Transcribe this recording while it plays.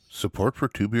Support for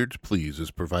Two Beards Please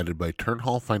is provided by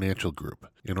Turnhall Financial Group.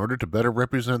 In order to better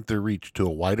represent their reach to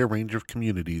a wider range of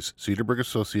communities, Cedarburg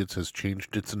Associates has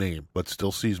changed its name, but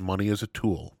still sees money as a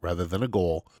tool, rather than a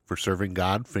goal, for serving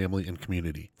God, family, and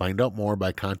community. Find out more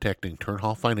by contacting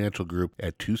Turnhall Financial Group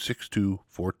at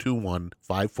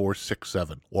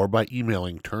 262-421-5467 or by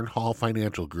emailing Turnhall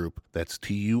Financial Group, that's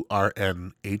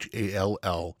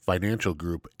TURNHALL Financial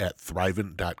Group at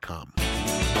thrivent.com.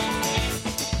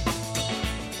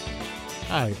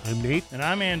 Hi, I'm Nate. And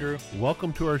I'm Andrew.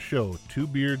 Welcome to our show, Two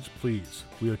Beards Please.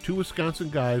 We are two Wisconsin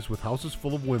guys with houses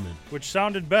full of women. Which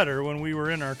sounded better when we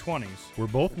were in our 20s. We're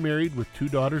both married with 2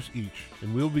 daughters each,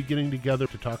 and we'll be getting together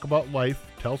to talk about life,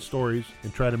 tell stories,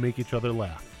 and try to make each other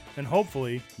laugh. And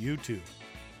hopefully, you too.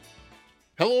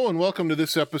 Hello and welcome to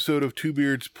this episode of Two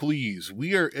Beards Please.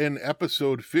 We are in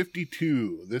episode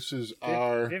 52. This is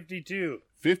our... 52.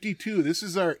 52. This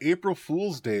is our April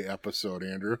Fool's Day episode,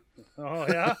 Andrew. Oh,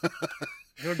 yeah?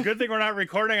 Good thing we're not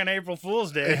recording on April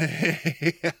Fool's Day.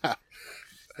 Yeah.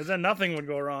 Because then nothing would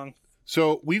go wrong.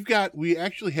 So we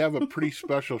actually have a pretty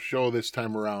special show this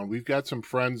time around. We've got some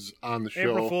friends on the show.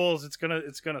 April Fool's, it's gonna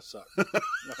suck.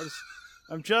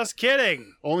 I'm just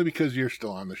kidding. Only because you're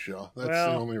still on the show. That's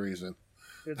the only reason.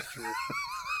 It's true.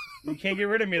 You can't get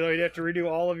rid of me, though. You'd have to redo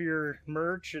all of your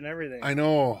merch and everything. I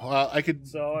know. I could.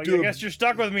 So I guess you're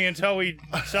stuck with me until we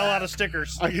sell out of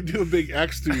stickers. I could do a big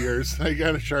X through yours. I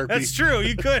got a Sharpie. That's true.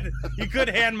 You could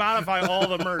hand modify all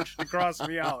the merch to cross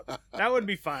me out. That would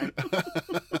be fine.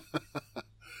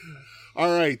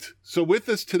 All right. So with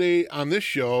us today on this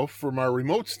show from our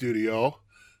remote studio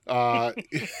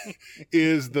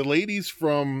is the ladies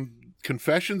from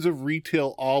Confessions of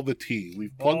Retail, All the Tea.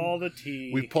 We've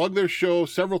plugged their show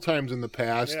several times in the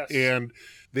past, yes. And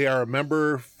they are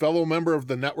a fellow member of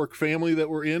the network family that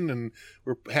we're in, and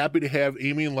we're happy to have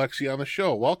Amy and Lexi on the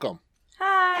show. Welcome.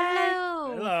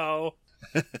 Hi. Hello.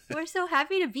 We're so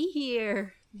happy to be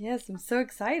here. Yes, I'm so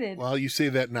excited. Well, you say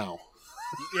that now.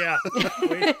 Yeah.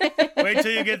 Wait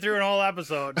till you get through an whole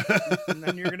episode, and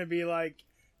then you're gonna be like,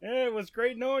 it was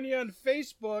great knowing you on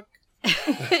Facebook.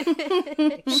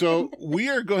 So we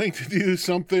are going to do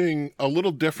something a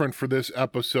little different for this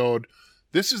episode.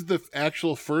 This is the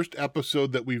actual first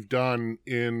episode that we've done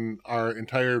in our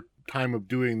entire time of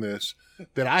doing this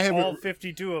that I haven't all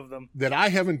 52 of them that I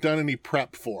haven't done any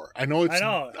prep for. I know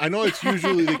it's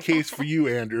usually the case for you,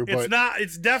 Andrew, but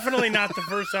it's definitely not the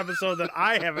first episode that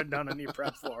I haven't done any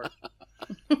prep for.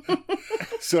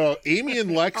 So Amy and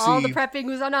Lexi, all the prepping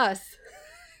was on us.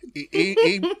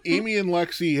 Amy and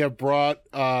Lexi have brought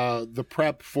the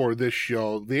prep for this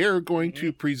show. They're going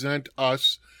to present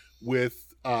us with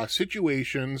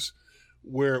situations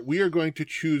where we are going to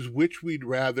choose which we'd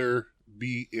rather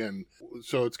be in.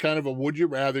 So it's kind of a would you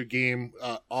rather game,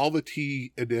 all the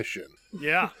tea edition.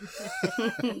 Yeah.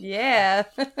 Yeah.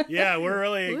 Yeah, we're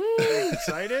really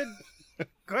excited.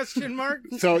 Question mark?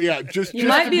 So yeah, you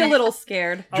might be a little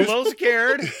scared. A little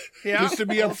scared. Yeah. Just to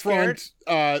be upfront,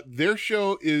 their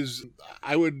show is,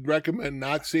 I would recommend,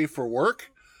 not safe for work.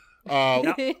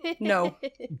 No.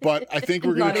 But I think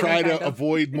we're going to try to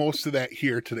avoid most of that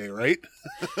here today, right?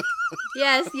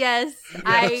 Yes.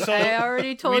 So I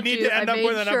already told you. We need to end up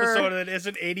with an episode that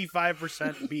isn't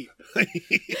 85% beep.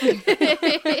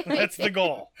 That's the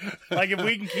goal. Like, if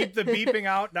we can keep the beeping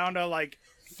out down to like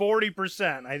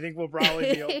 40%, I think we'll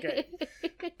probably be okay.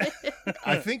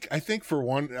 I think for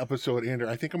one episode, Andrew,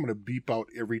 I think I'm going to beep out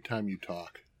every time you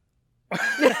talk.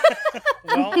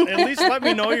 Well, at least let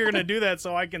me know you're going to do that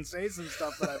so I can say some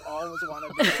stuff that I've always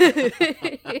wanted to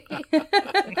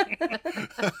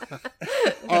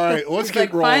do. All right, let's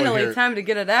get rolling finally here. Time to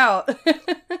get it out.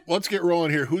 Let's get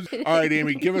rolling here. All right,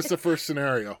 Amy, give us the first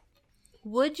scenario.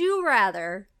 Would you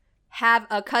rather have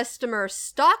a customer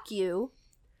stalk you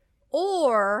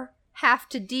or have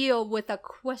to deal with a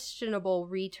questionable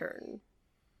return?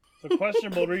 So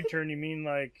questionable return, you mean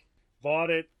like bought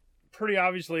it pretty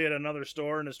obviously at another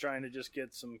store and is trying to just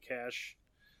get some cash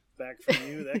back from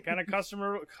you? That kind of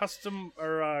questionable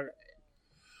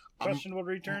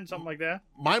return, something like that?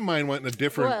 My mind went in a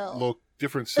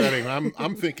different setting.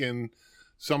 I'm thinking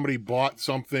somebody bought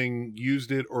something,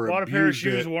 used it, or bought a pair of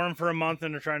shoes, it, wore them for a month,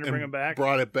 and they're trying to bring them back.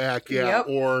 Brought it back, yeah, Yep.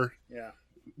 or yeah.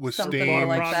 with Something stain,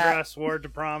 like prom that. dress, wore it to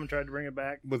prom, and tried to bring it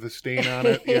back. with a stain on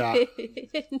it, yeah.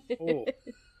 Oh,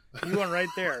 you went right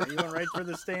there. You went right for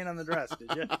the stain on the dress, did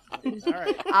you? All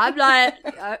right. I'm not,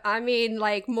 I mean,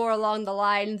 like, more along the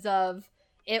lines of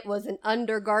it was an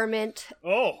undergarment.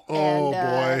 Oh. Oh,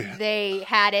 And, boy. they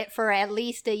had it for at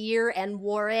least a year and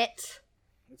wore it.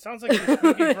 It sounds like you're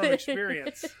speaking from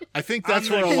experience. I think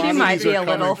that's I'm where a like, lot she of might these be are a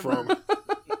coming little. from.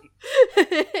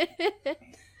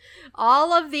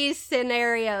 All of these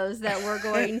scenarios that we're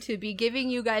going to be giving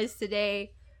you guys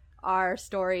today are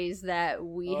stories that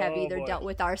we have either dealt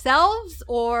with ourselves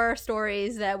or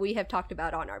stories that we have talked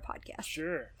about on our podcast.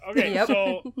 Sure. Okay, Yep.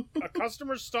 so a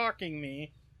customer stalking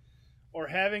me or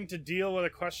having to deal with a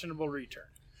questionable return.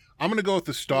 I'm going to go with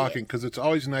the stalking because it's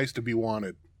always nice to be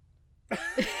wanted.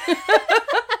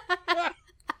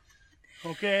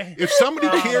 Okay. If somebody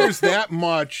cares that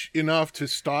much enough to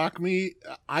stalk me,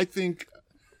 I think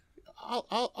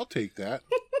I'll take that.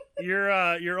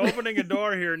 You're opening a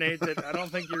door here, Nate, that I don't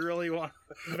think you really want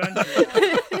to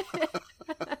venture.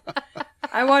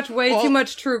 I watch way Well, too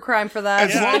much true crime for that.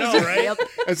 As Yeah, I long know, as right? Yep.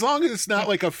 As long as it's not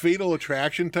like a fatal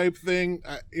attraction type thing,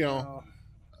 Oh.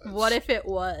 What if it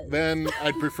was? then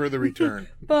I'd prefer the return.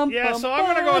 Bum, Yeah, bum, so I'm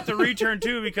gonna go with bum. the return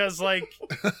too because, like,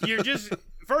 you're just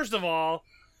first of all,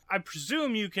 I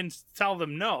presume you can tell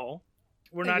them no.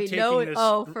 We're not If you taking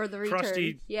know- this for the return.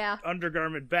 crusty Yeah.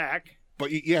 undergarment back.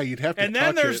 But yeah, you'd have to And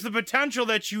then touch there's it. the potential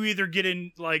that you either get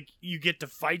in, like, you get to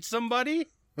fight somebody,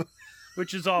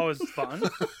 which is always fun,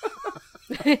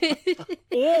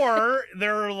 or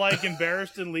they're like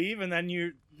embarrassed and leave, and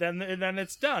then then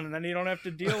it's done, and then you don't have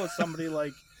to deal with somebody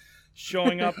like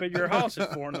showing up at your house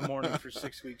at 4 a.m. for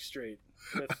 6 weeks straight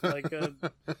with like a,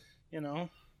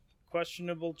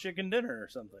 questionable chicken dinner or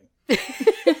something.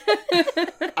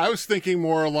 I was thinking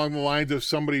more along the lines of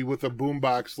somebody with a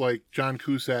boombox like John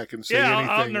Cusack and say Yeah, anything.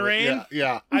 out in the rain.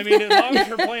 Yeah. I mean, as long as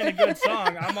you're playing a good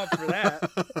song, I'm up for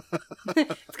that.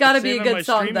 It's got to be a Saving my good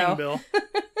song, streaming though. bill.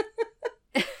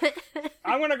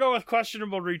 I'm gonna go with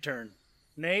questionable return.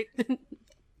 Nate,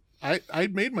 I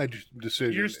made my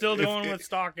decision. you're still If- going with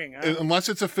stalking, huh? unless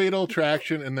it's a fatal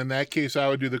attraction, and in that case, I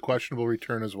would do the questionable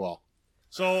return as well.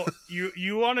 So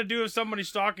you want to do if somebody's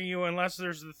stalking you unless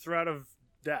there's the threat of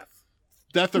death.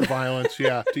 Death or violence,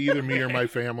 yeah, to either me or my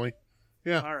family.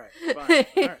 Yeah, All right, fine.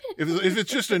 All right. if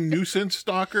it's just a nuisance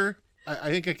stalker, I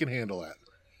think I can handle that.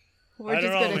 We're I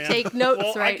just don't know, going to man. take notes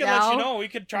Well, I right can now. let you know. We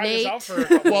could try this Nate. out for a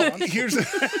couple Well,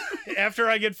 months after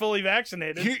I get fully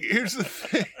vaccinated. here's the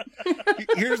thing.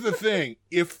 Here's the thing.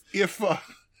 If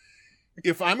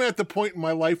I'm at the point in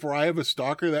my life where I have a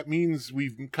stalker, that means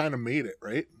we've kind of made it,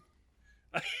 right?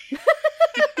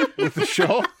 With the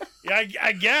show. Yeah,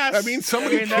 I guess. I mean,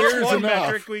 somebody that's cares one enough.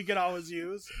 metric we could always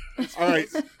use. All right.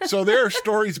 So there are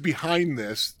stories behind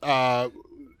this.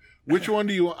 Which one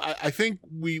do you? I think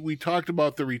we talked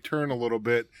about the return a little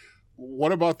bit.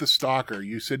 What about the stalker?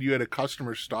 You said you had a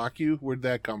customer stalk you. Where'd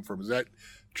that come from? Is that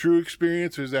true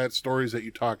experience, or is that stories that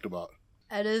you talked about?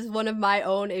 That is one of my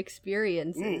own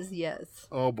experiences, yes.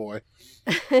 Oh boy.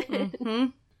 Mm-hmm.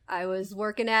 I was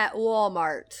working at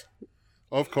Walmart.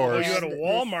 Of Oh, course. you had a This-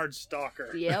 Walmart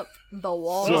stalker. Yep, the So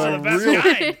Walmart. Those are the best real-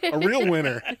 kind. A real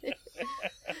winner.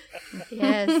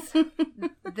 Yes.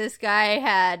 This guy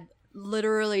had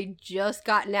literally just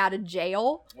gotten out of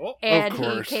jail, Oh, and he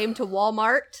course. came to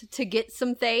Walmart to get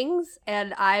some things,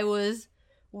 and I was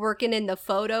working in the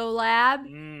photo lab,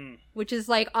 which is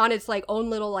like on its like own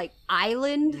little like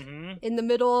island mm-hmm. in the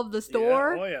middle of the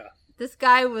store. Yeah. Oh yeah. This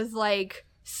guy was like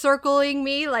circling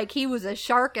me like he was a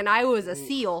shark and I was a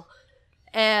seal.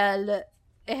 And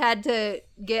it had to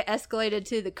get escalated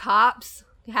to the cops,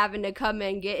 having to come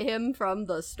and get him from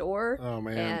the store. Oh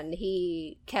man. And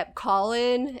he kept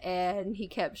calling and he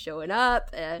kept showing up,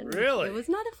 and Really? it was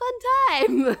not a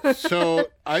fun time. So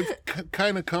I've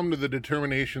kind of come to the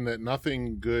determination that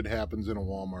nothing good happens in a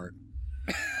Walmart.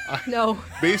 No.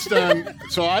 Based on,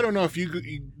 so I don't know if you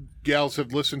gals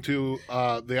have listened to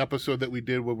the episode that we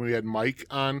did when we had Mike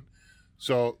on.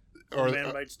 So, or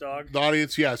Man bites dog. the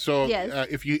audience, yeah. So Yes.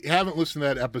 if you haven't listened to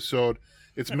that episode,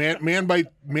 it's man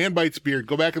bites beard.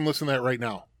 Go back and listen to that right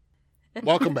now.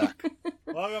 Welcome back.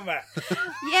 Welcome back.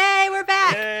 Yay, we're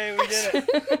back. Yay, we did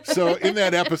it. So in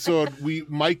that episode,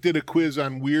 Mike did a quiz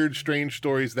on weird, strange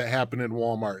stories that happen in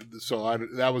Walmart. So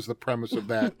that was the premise of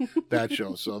that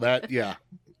show. So yeah,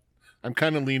 I'm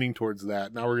kind of leaning towards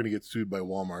that. Now we're gonna get sued by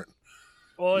Walmart.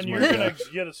 Well, He's and my you're gonna guy.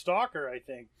 get a stalker, I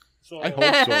think. So I hope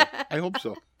so. I hope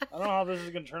so. I don't know how this is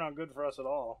gonna turn out good for us at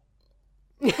all.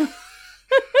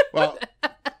 Well,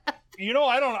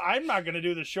 I'm not gonna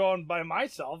do the show by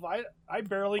myself. I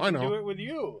barely I can know. do it with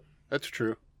you. that's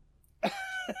true.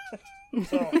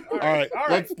 So All right.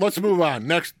 Let's move on.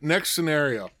 Next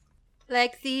scenario.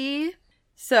 Lexi.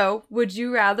 So, would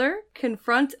you rather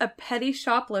confront a petty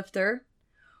shoplifter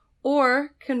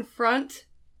or confront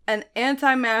an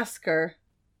anti-masker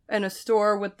in a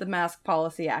store with the mask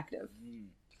policy active?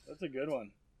 That's a good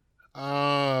one.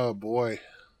 Oh boy.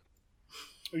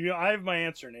 I have my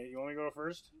answer, Nate. You want me to go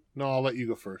first? No, I'll let you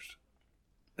go first.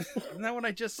 Isn't that what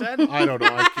I just said? I don't know.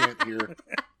 I can't hear.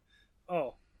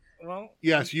 Oh, Well,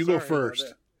 Yes, I'm you go sorry about first.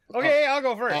 that. Okay, I'll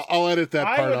go first. I'll edit that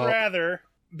I part would out. rather,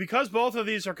 because both of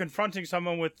these are confronting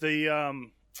someone with the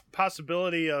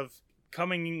possibility of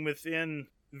coming within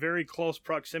very close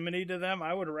proximity to them,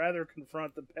 I would rather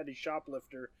confront the petty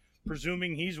shoplifter,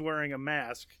 presuming he's wearing a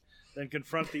mask, than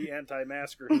confront the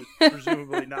anti-masker who's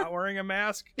presumably not wearing a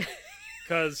mask.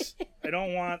 Because I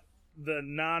don't want the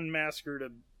non-masker to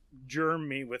germ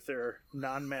me with their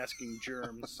non-masking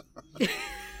germs.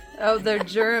 Oh, they're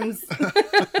germs.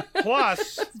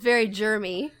 Plus, It's very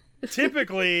germy.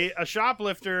 typically a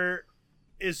shoplifter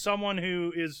is someone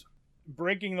who is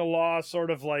breaking the law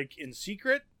sort of like in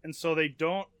secret, and so they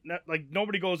don't, like,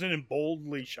 nobody goes in and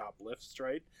boldly shoplifts,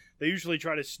 right? They usually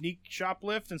try to sneak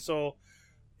shoplift, and so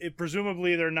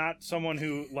presumably they're not someone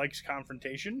who likes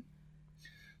confrontation.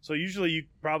 So usually you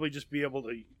probably just be able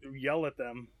to yell at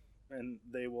them and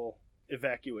they will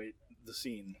evacuate the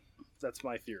scene. That's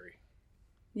my theory.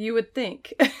 You would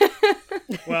think.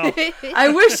 Well, I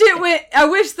wish the You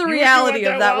wish it reality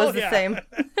went of that that well? was the Yeah. same.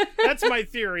 that's my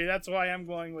theory. That's why I'm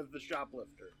going with the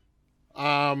shoplifter.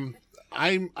 I'm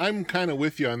kind of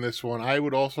with you on this one. I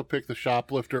would also pick the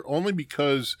shoplifter only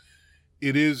because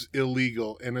it is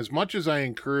illegal. And as much as I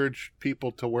encourage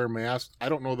people to wear masks, I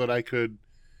don't know that I could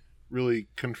really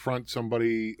confront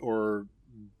somebody or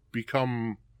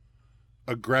become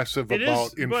aggressive It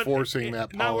about is, enforcing but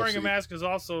that policy. Not wearing a mask is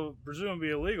also presumably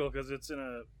illegal because it's in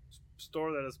a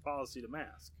store that has policy to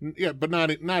mask. Yeah, but not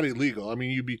illegal. I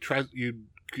mean, you'd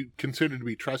considered to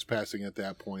be trespassing at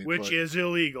that point, Which but- is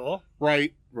illegal.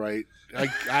 right.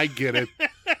 I get it,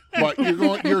 but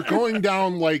you're going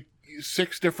down like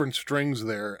 6 different strings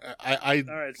there. All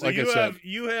right, so like you I said.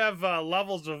 you have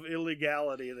levels of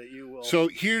illegality that you will. So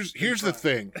here's the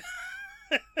thing.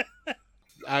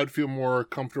 I would feel more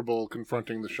comfortable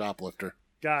confronting the shoplifter.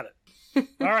 Got it.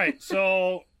 All right,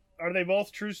 so are they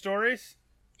both true stories?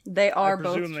 They are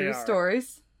both presume they true are.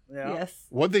 stories. Yeah. Yes.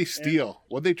 What'd they steal?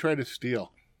 What'd they try to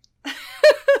steal?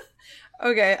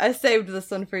 Okay, I saved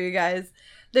this one for you guys.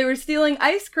 They were stealing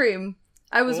ice cream.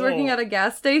 I was working Oh. at a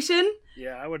gas station.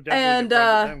 Yeah, I would definitely And,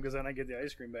 confront them because then I get the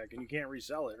ice cream back, and you can't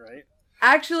resell it, right?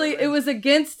 Actually, So it was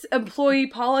against employee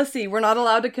policy. We're not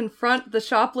allowed to confront the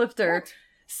shoplifter.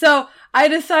 So I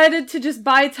decided to just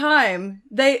buy time.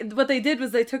 What they did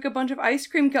was they took a bunch of ice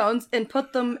cream cones and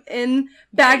put them in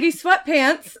baggy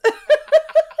sweatpants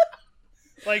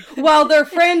Like, while their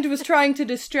friend was trying to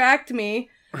distract me.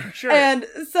 sure. And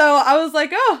so I was like,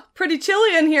 oh, pretty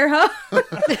chilly in here, huh?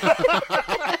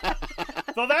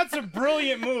 So that's a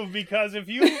brilliant move because if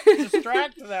you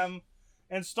distract them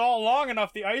and stall long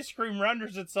enough, the ice cream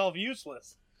renders itself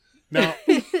useless. Now,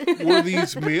 were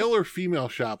these male or female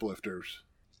shoplifters?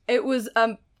 It was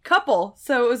a couple.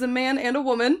 So it was a man and a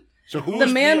woman. So who The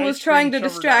was man the was ice trying to cream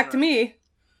shover distract downer? me.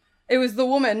 It was the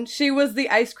woman. She was the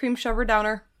ice cream shover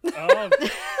downer. Oh,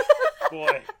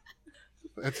 boy.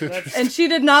 That's interesting. And she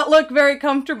did not look very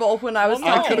comfortable when I was Well,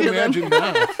 no. I talking could to them. imagine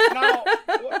not. Now,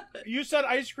 you said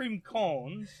ice cream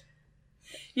cones.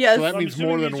 Yes. So that So I'm means assuming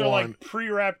more than these are one. like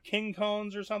pre-wrapped king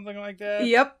cones or something like that.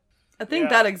 Yep. I think Yeah.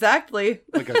 that exactly.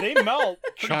 Like a They melt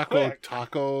pretty choco quick.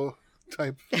 taco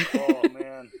type. Oh,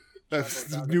 man. That's Choco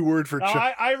the taco. new word for Now,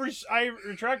 choco. I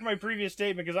retract my previous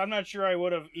statement because I'm not sure I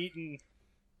would have eaten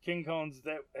king cones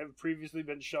that have previously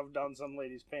been shoved down some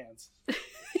lady's pants.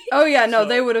 Oh yeah, no, So-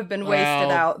 they would have been wasted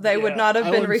Well, out. They would yeah. not have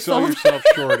I been wouldn't sell resold. yourself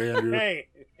short, Andrew. Hey,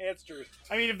 it's true.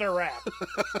 I mean, if they're wrapped.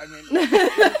 I mean,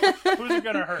 who's it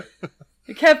gonna hurt?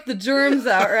 You kept the germs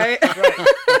out, right?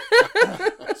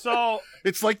 Right. So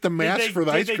It's like the mask for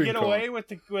the did ice they cream get cone. away with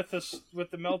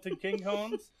the melted king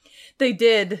cones? They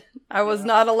did. I was Yeah.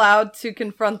 not allowed to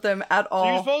confront them at So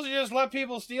you're all. supposed to just let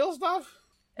people steal stuff?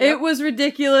 It was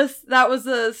ridiculous. That was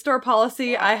a store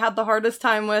policy I had the hardest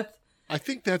time with. I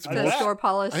think that's I The know most. that. store I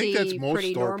policy think that's most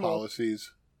pretty store normal.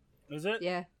 policies. Is it?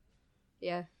 Yeah.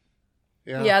 Yeah.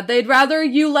 Yeah, they'd rather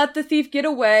you let the thief get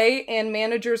away and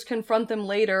managers confront them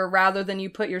later rather than you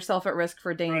put yourself at risk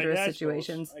for dangerous Right, I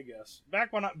situations. suppose, I guess.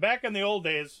 Back in the old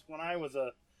days when I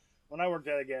worked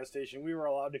at a gas station, we were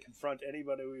allowed to confront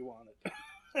anybody we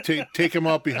wanted. Take him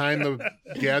out behind the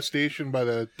gas station by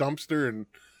the dumpster and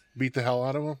beat the hell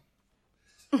out of him.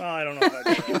 Well, I don't know if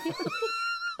I did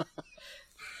that.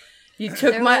 You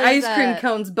took There my was ice cream a-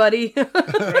 cones, buddy.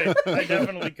 Right. I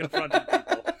definitely confronted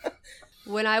people.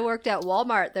 When I worked at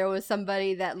Walmart, there was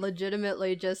somebody that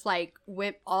legitimately just like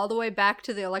went all the way back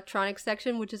to the electronics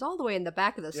section, which is all the way in the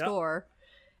back of the Yep. store.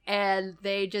 And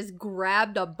they just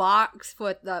grabbed a box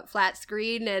with the flat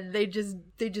screen and they just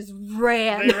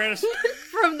ran They ran a,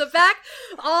 from the back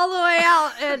all the way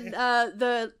out. And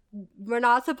the we're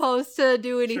not supposed to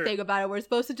do anything Sure. about it. We're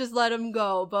supposed to just let him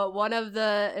go. But one of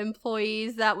the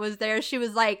employees that was there, she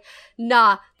was like,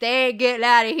 nah, they ain't getting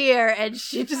out of here. And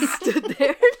she just stood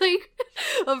there like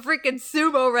a freaking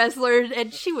sumo wrestler.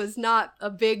 And she was not a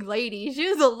big lady. She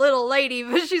was a little lady,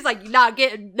 but she's like, not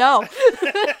getting, no.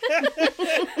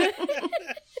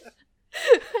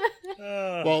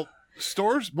 Well,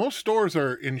 most stores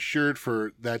are insured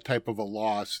for that type of a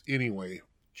loss anyway,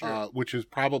 Sure. which is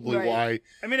probably Right. why.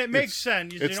 I mean, it makes It's-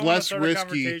 sense. You it's don't want less to start a risky.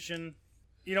 conversation.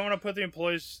 You don't want to put the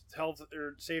employees' health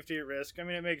or safety at risk. I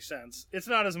mean, it makes sense. It's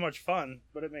not as much fun,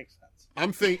 but it makes sense.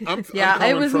 I'm Yeah, coming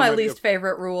it was from my it. least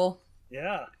favorite rule.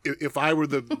 Yeah. If I were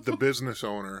the business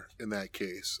owner in that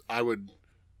case,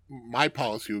 my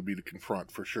policy would be to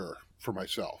confront for sure for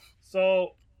myself.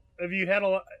 So, have you had a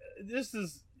lot? This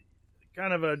is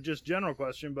kind of a just general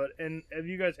question, but have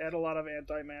you guys had a lot of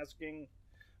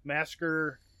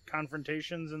masker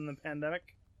confrontations in the pandemic?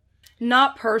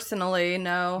 Not personally,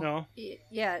 no. No.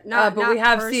 Yeah, not But not we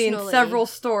have seen personally. several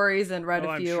stories and read Oh,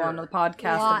 a I'm few on sure. the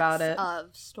podcast Lots about it.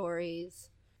 of stories.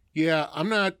 Yeah, I'm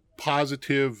not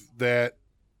positive that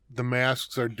the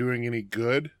masks are doing any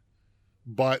good,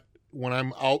 but when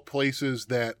I'm out places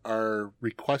that are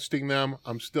requesting them,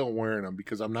 I'm still wearing them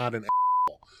because I'm not an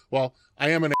asshole. Well, I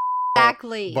am an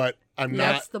Exactly. but I'm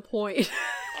That's the point.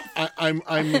 I'm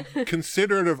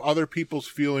considerate of other people's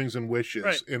feelings and wishes,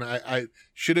 Right. and I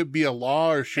should it be a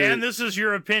law or should And this is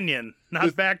your opinion,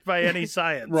 not backed by any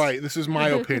science. right? This is my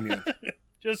opinion.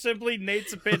 Just simply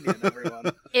Nate's opinion,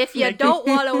 everyone. If you Take don't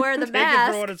want to wear the take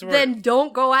it for what it's mask, worth. then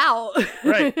don't go out.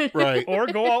 Right. Right. Or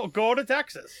go to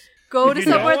Texas. Go If to you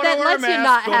don't somewhere wanna that wear a lets you mask,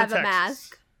 not go to have a Texas.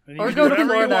 mask. And you Or can go do to whatever you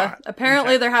Florida. want in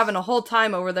Apparently, they're Texas. having a whole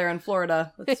time over there in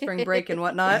Florida with spring break and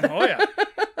whatnot. Oh yeah,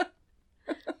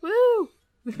 Woo!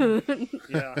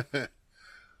 yeah.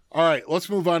 All right, let's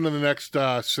move on to the next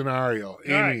scenario.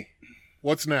 Amy, right.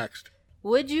 what's next?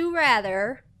 Would you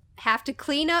rather have to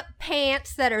clean up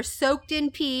pants that are soaked in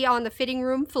pee on the fitting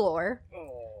room floor,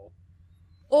 Oh.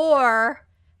 or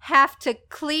have to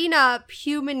clean up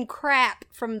human crap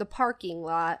from the parking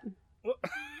lot?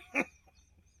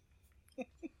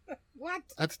 What?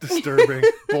 That's disturbing.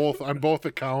 On both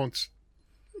accounts.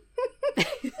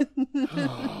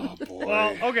 Oh boy.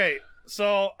 Well, okay.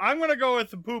 So I'm gonna go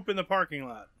with the poop in the parking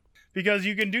lot because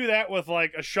you can do that with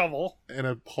like a shovel And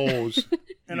a hose.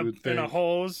 and you would and a think.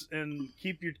 hose and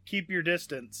keep your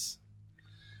distance.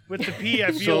 With the pee,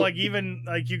 I feel So- like even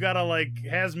like you gotta like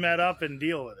hazmat up and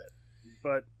deal with it.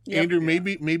 But Yep. Andrew,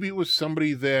 maybe it was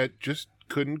somebody that just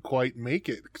couldn't quite make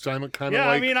it. Because I'm kind of yeah,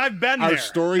 like I mean I've been our there,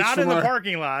 stories not in from the our-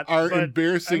 parking lot. our but,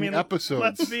 embarrassing I mean, episodes.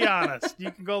 Let's be honest. You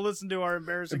can go listen to our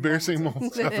embarrassing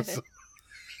moments episode.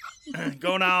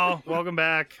 Go now. Welcome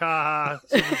back. Ha ha.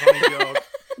 Super funny joke.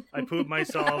 I pooped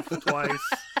myself twice.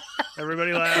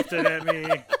 Everybody laughed at me.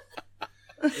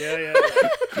 Yeah.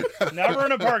 Never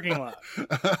in a parking lot,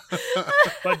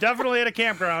 but definitely at a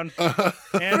campground. And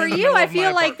For in the you, middle I of my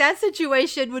feel like apartment. that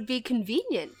situation would be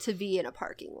convenient to be in a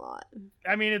parking lot.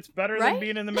 I mean, it's better Right? than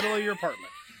being in the middle of your apartment.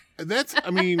 There's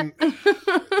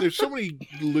so many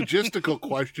logistical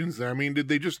questions there. I mean, did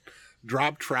they just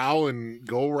drop trowel and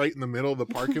go right in the middle of the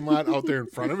parking lot out there in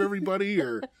front of everybody?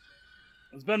 Or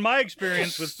It's been my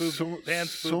experience with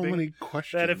pants so pooping many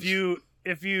questions. that if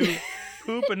you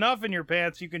poop enough in your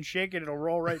pants, you can shake it. It'll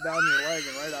roll right down your leg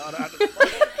and right out onto the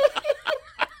floor.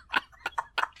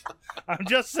 I'm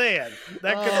just saying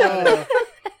that could happen.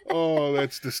 Oh,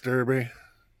 that's disturbing.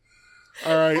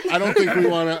 All right, I don't think we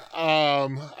want to.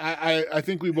 I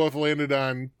think we both landed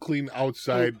on clean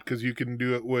outside because you can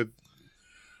do it with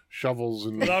shovels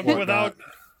and whatnot. without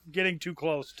getting too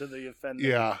close to the offender.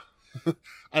 Yeah, and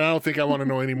I don't think I want to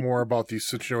know any more about these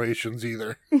situations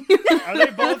either. Are they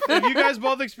both? Have you guys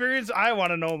both experienced? I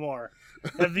want to know more.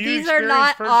 Have you These are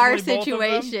not experienced our personally both of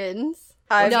them? situations.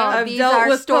 I've these dealt are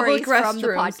with stories public from the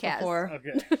restrooms podcast. before.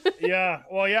 Okay. Yeah.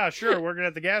 Well, yeah, sure. Working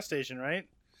at the gas station, right?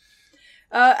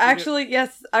 Actually,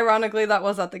 yes. Ironically, that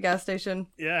was at the gas station.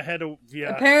 Yeah, I had to.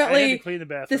 Yeah. Apparently, I had to clean the The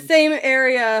bathroom. same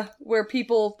area where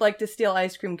people like to steal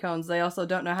ice cream cones. They also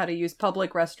don't know how to use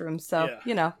public restrooms. So, Yeah.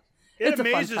 you know, It it's a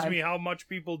fun amazes time. me how much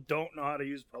people don't know how to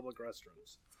use public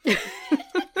restrooms.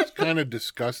 It's kind of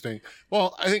disgusting.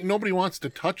 Well, I think nobody wants to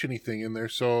touch anything in there,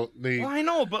 so they. Well, I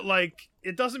know, but like,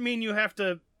 it doesn't mean you have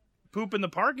to poop in the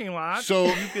parking lot. So-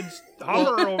 you could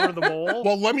hover over the bowl.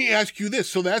 Well, let me ask you this.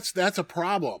 So that's a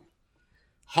problem.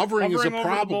 Hovering is a Hovering over the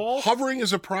problem. bowl? Hovering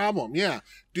is a problem. Yeah,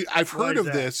 I've Why heard is of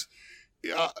that? this.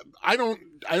 I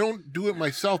don't do it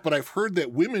myself, but I've heard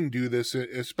that women do this,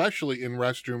 especially in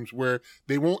restrooms where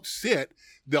they won't sit.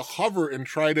 They'll hover and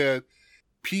try to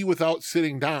pee without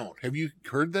sitting down. Have you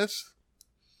heard this?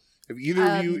 Have either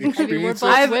of you I mean, we're experienced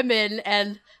both it? women,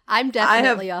 and I'm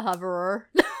definitely a hoverer.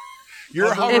 You're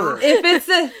a hoverer.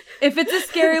 If it's a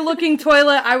scary looking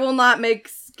toilet, I will not make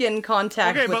skin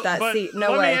contact Okay, with that but seat.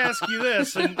 No let way. me ask you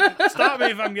this, and stop me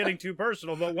if I'm getting too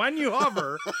personal, but when you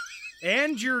hover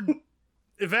and you're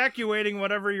evacuating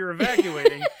whatever you're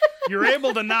evacuating, you're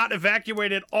able to not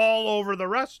evacuate it all over the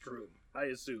restroom, I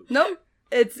assume. Nope.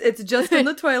 It's just in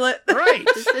the toilet. Right.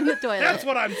 Just in the toilet. That's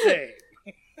what I'm saying.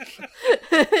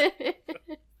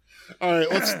 All right,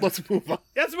 let's move on.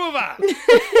 Let's move on.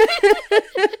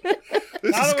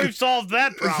 This Now is that we've solved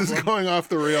that This is problem, going off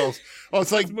the rails. Oh,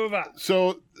 it's like let's move on.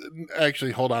 so.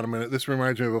 Actually, hold on a minute. This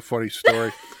reminds me of a funny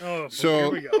story. Oh,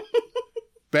 So- here we go.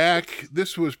 Back,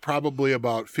 this was probably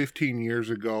about 15 years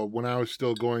ago when I was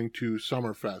still going to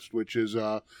Summerfest, which is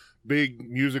a big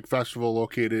music festival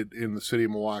located in the city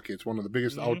of Milwaukee. It's one of the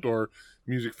biggest outdoor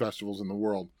music festivals in the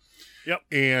world. Yep.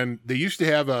 And they used to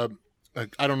have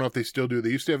I don't know if they still do, they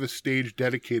used to have a stage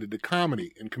dedicated to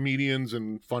comedy, and comedians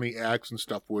and funny acts and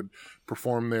stuff would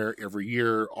perform there every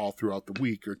year all throughout the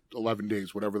week, or 11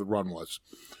 days, whatever the run was.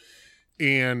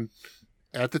 And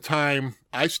at the time,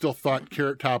 I still thought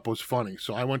Carrot Top was funny,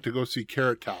 so I went to go see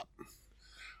Carrot Top.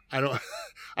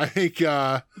 I think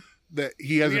that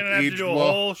he We're hasn't gonna have to aged do a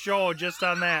well. whole show just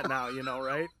on that now, right? You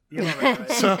know that,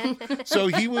 right? So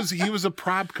he was a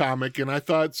prop comic, and I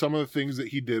thought some of the things that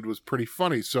he did was pretty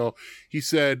funny. So he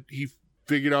said he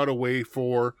figured out a way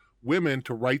for women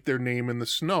to write their name in the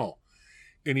snow.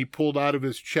 And he pulled out of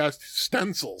his chest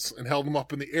stencils and held them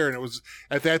up in the air. And it was,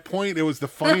 at that point, it was the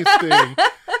funniest thing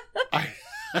I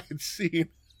had seen.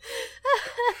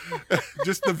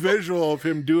 Just the visual of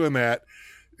him doing that,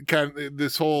 kind of,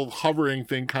 this whole hovering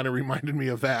thing kind of reminded me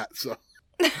of that. So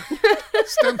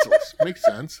stencils makes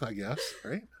sense, I guess,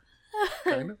 right?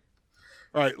 Kind of.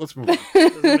 All right, let's move on.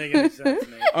 Doesn't make any sense,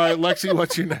 Nate. All right, Lexi,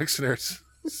 what's your next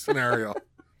scenario?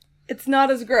 It's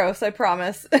not as gross, I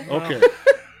promise. Okay.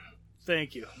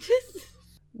 Thank you.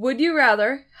 Would you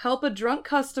rather help a drunk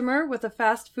customer with a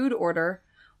fast food order,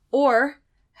 or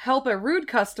help a rude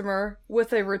customer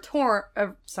with a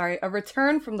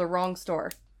return from the wrong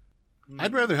store?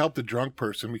 I'd rather help the drunk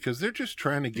person because they're just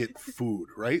trying to get food,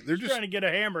 right? They're just trying to get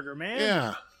a hamburger, man.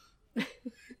 yeah.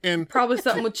 And Probably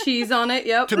something with cheese on it.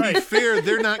 Yep. to be fair,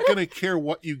 they're not going to care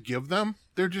what you give them.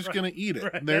 They're just going to eat it.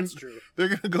 Right, They're, that's true. They're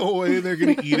going to go away, they're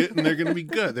going to eat it, and they're going to be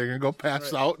good. They're going to go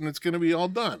pass out, and it's going to be all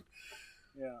done.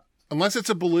 Yeah. Unless it's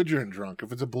a belligerent drunk.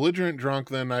 If it's a belligerent drunk,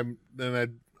 then I'm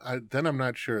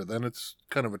not sure. Then it's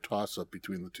kind of a toss up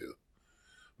between the two.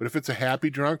 But if it's a happy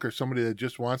drunk or somebody that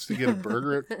just wants to get a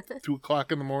burger at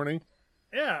 2:00 in the morning,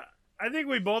 Yeah. I think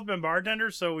we've both been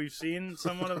bartenders, so we've seen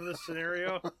somewhat of this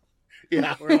scenario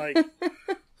yeah, where, like,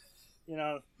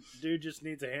 dude just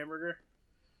needs a hamburger.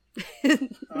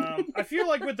 I feel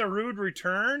like with the rude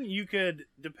return, you could,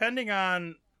 depending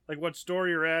on like what store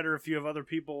you're at, or if you have other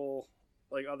people,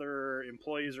 like other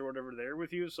employees or whatever there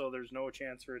with you, so there's no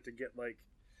chance for it to get like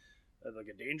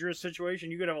a dangerous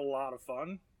situation. You could have a lot of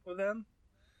fun with them,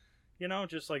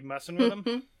 just like messing with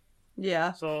them.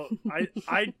 Yeah. So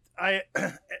I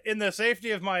in the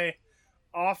safety of my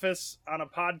office on a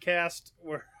podcast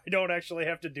where I don't actually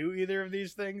have to do either of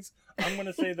these things, I'm going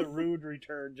to say the rude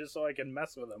return just so I can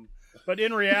mess with them. But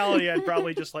in reality, I'd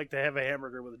probably just like to have a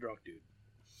hamburger with a drunk dude.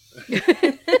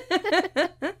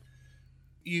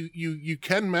 you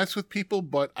can mess with people,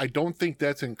 but I don't think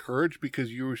that's encouraged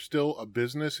because you're still a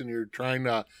business and you're trying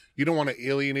to. You don't want to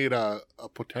alienate a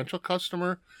potential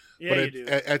customer. Yeah, But you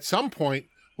do. at some point,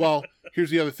 well, here's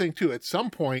the other thing too. At some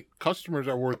point, customers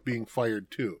are worth being fired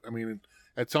too. I mean,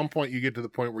 at some point, you get to the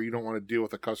point where you don't want to deal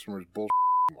with a customer's bullshit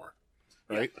anymore,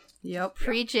 right? Yep.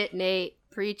 Preach it, Nate.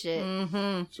 Preach it.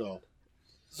 Mm-hmm.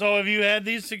 So have you had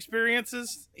these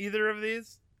experiences? Either of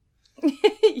these? Or are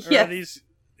Yes. these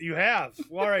you have?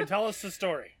 Well, all right, tell us the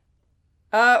story.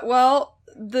 Well,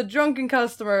 the drunken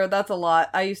customer, that's a lot.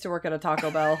 I used to work at a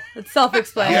Taco Bell. It's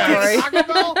self-explanatory. Taco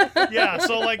Bell? Yeah,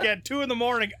 so like at 2 a.m,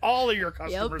 all of your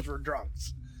customers were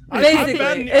drunks. I've Basically,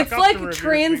 been a it's customer like of yours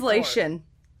translation.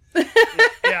 before.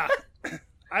 Yeah.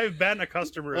 I've been a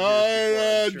customer of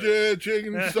yours before, I'm sure.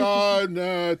 Chicken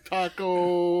side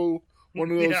taco. One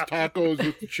of those Yeah. tacos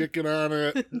with the chicken on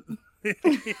it.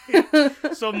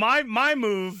 So my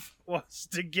move was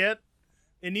to get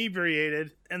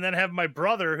inebriated and then have my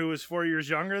brother, who was 4 years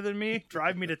younger than me,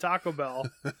 drive me to Taco Bell,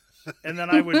 and then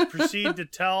I would proceed to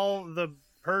tell the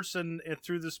person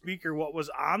through the speaker what was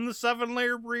on the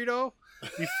 7-layer burrito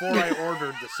before I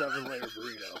ordered the 7-layer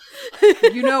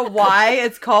burrito. You know why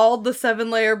it's called the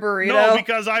 7-layer burrito? No,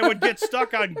 because I would get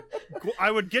stuck on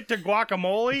I would get to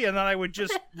guacamole and then I would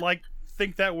just like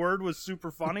think that word was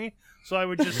super funny, so I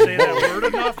would just say that word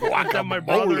enough, and then my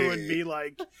brother Guacamole. would be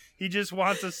like, he just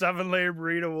wants a 7-layer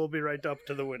burrito, we'll be right up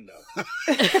to the window.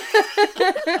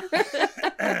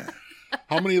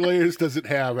 How many layers does it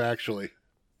have, actually?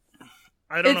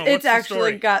 I don't know. It's What's the actually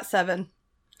story? got 7.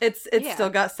 It's Yeah. still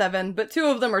got 7, but 2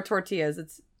 of them are tortillas.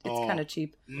 It's Oh. kind of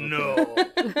cheap. No.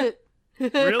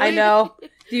 Really? I know.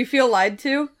 Do you feel lied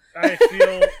to? I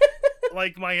feel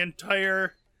like my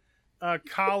entire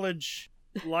college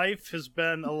life has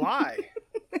been a lie.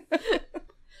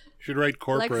 Should write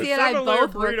corporate. Lexi and I 7-layer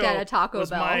both worked burrito at a Taco was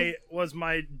Bell. was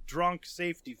my drunk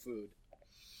safety food.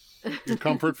 Your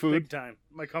comfort Big food. time.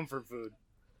 My comfort food.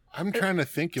 I'm trying to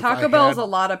think if I Taco Bell's had a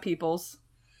lot of people's.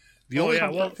 the only. yeah,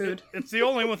 well, food. it's the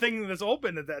only one thing that's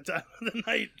open at that time of the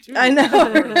night, too. I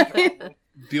know.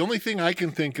 The only thing I can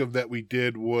think of that we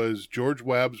did was George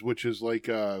Webb's, which is like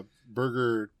a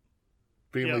burger,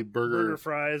 family Yeah, burger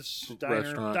fries,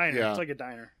 restaurant, diner. yeah. It's like a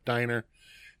diner. diner,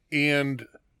 and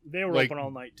They were like open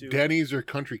all night, too. Denny's or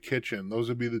Country Kitchen. Those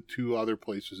would be the 2 other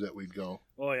places that we'd go.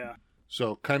 Oh, yeah.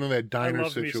 So kind of that diner I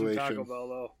love me some Taco situation. Bell,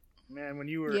 though. Man, when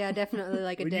you were... Yeah, definitely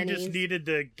like a when you Denny's. just needed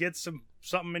to get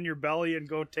something in your belly and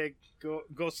go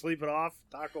sleep it off,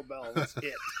 Taco Bell was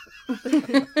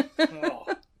it. Oh.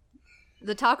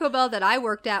 The Taco Bell that I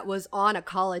worked at was on a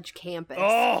college campus.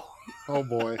 Oh. Oh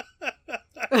boy!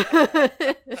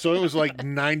 So it was like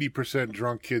 90%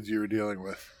 drunk kids you were dealing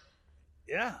with.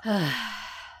 Yeah.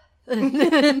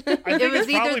 it I think was it's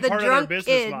either probably the part of their drunk business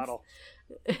kids model.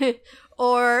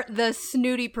 or the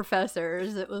snooty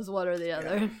professors. It was one or the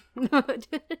other.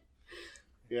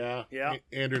 Yeah. Yeah.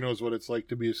 Andrew knows what it's like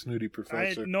to be a snooty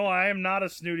professor. No, I am not a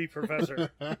snooty professor.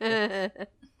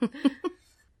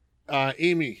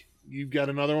 Amy, you've got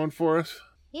another one for us?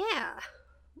 Yeah.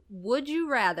 Would you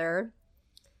rather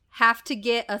have to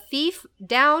get a thief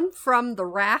down from the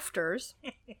rafters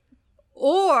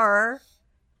or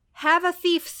have a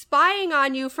thief spying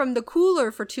on you from the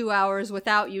cooler for 2 hours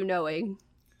without you knowing?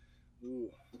 Ooh.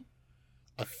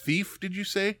 A thief, did you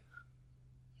say?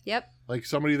 Yep. Like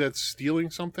somebody that's stealing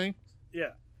something? Yeah.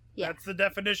 Yeah. That's the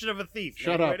definition of a thief.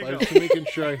 Shut Way up. to I go. was making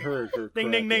sure I heard her.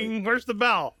 Ding, ding, correctly. ding. Where's the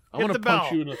bell? I Hit want the to punch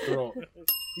bell. you in the throat.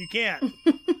 You can't.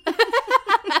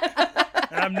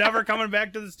 And I'm never coming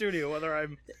back to the studio, whether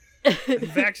I'm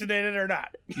vaccinated or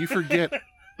not. You forget.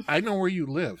 I know where you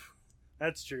live.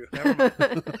 That's true. Never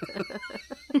mind.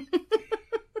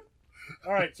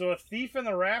 All right, so a thief in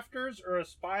the rafters or a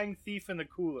spying thief in the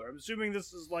cooler? I'm assuming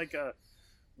this is like a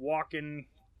walk-in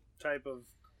type of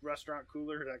restaurant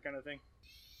cooler, that kind of thing.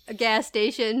 A gas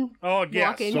station. Oh, yes.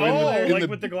 Walk-in So cooler. Like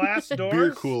with the glass doors?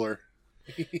 Beer cooler.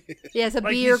 Yes, a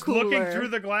Like beer he's cooler. looking through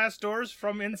the glass doors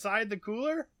from inside the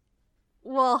cooler?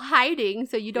 Well, hiding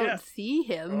so you don't Yeah. see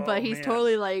him, Oh, but he's man.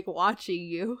 totally like watching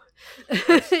you.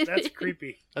 That's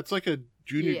creepy. That's like a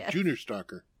junior Yes. junior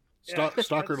stalker. Yeah, Stalker that's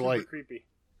super light. creepy.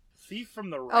 Thief from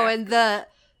the rafters. Oh, and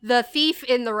the thief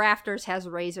in the rafters has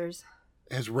razors.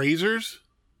 Has razors?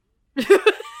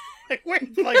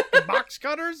 Wait, like box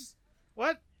cutters?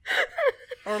 What?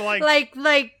 Or like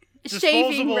Like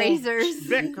shaving disposable razors.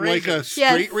 Bic Like a razors?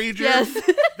 straight razor?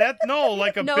 Yes. That no,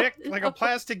 like a No, Bic, like no. a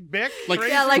plastic Bic. Like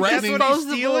razor? Yeah, like threatening- That's what he's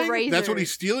disposable stealing? razors. That's what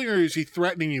he's stealing, or is he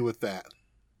threatening you with that?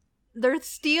 They're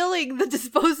stealing the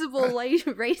disposable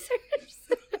razors.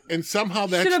 And somehow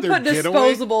that's Should have their put getaway?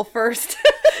 disposable first.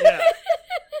 Yeah.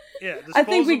 Yeah, I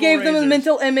think we disposable gave them a razors.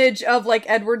 mental image of like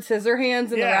Edward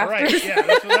Scissorhands in Yeah, the rafters. right. Yeah,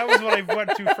 that was what I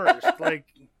went to first. Like,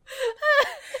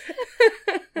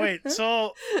 wait,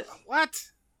 so what?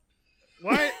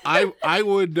 What? I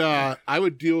would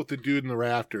deal with the dude in the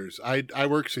rafters. I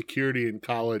work security in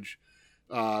college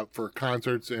for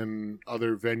concerts and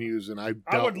other venues, and I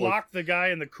I dealt would with lock the guy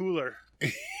in the cooler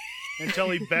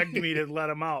until he begged me to let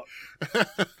him out.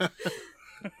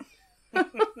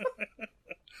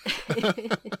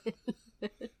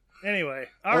 Anyway,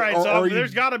 all right. Or So you-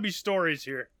 there's got to be stories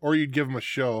here. or you'd give him a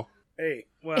show. Hey,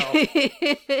 well,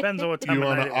 depends on what time You of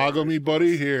want night to it ogle is. me,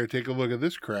 buddy? Here, take a look at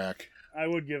this crack. I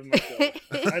would give him a show.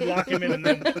 I'd lock him in and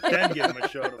then give him a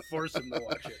show to force him to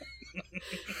watch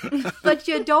it. But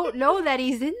you don't know that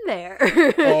he's in there.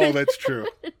 Oh, that's true.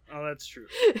 Oh, that's true.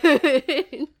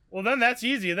 Well, then that's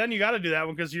easy. Then you got to do that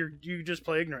one because you just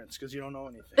play ignorance because you don't know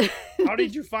anything. How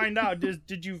did you find out?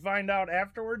 Did you find out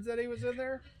afterwards that he was in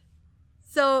there?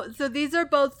 So these are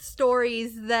both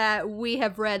stories that we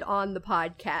have read on the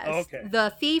podcast. Okay. The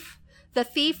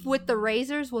thief with the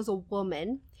razors was a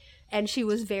woman, and she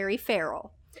was very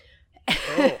feral.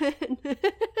 Oh.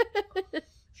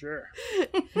 Sure.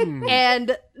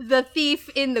 And the thief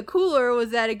in the cooler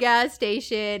was at a gas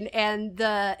station, and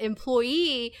the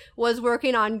employee was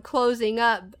working on closing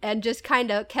up and just kind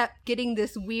of kept getting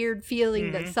this weird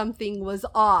feeling that something was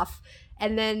off.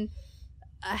 And then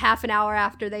a half an hour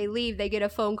after they leave, they get a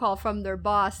phone call from their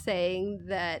boss saying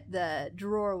that the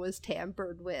drawer was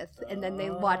tampered with. And then they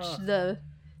watched the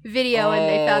video and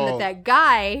they found that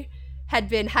guy had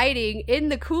been hiding in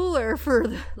the cooler for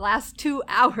the last 2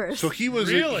 hours. So he was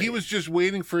Really? he was just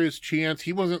waiting for his chance.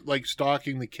 He wasn't like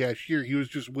stalking the cashier. He was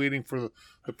just waiting for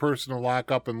the person to lock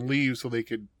up and leave so they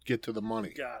could get to the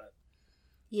money. Got it.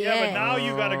 Yeah, but now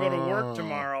you got to go to Oh. work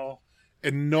tomorrow.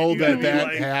 And know You gotta that be that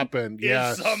like, happened. Is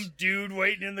Yes. some dude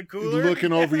waiting in the cooler?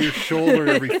 Looking over your shoulder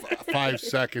every 5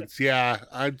 seconds. Yeah,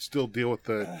 I'd still deal with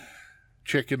the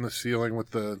chick in the ceiling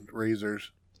with the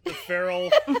razors. The feral,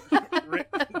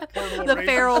 The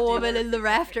feral woman in the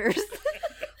rafters.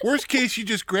 Worst case, you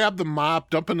just grab the mop,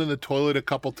 dump it in the toilet a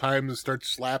couple times, and start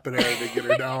slapping at her to get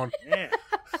her down. Yeah.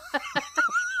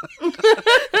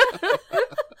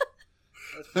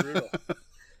 That's brutal.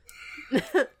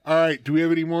 All right, do we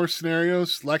have any more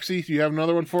scenarios? Lexi, do you have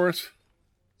another one for us?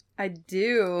 I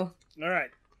do. All right.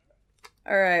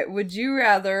 All right. Would you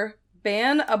rather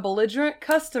ban a belligerent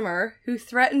customer who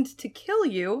threatened to kill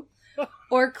you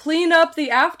or clean up the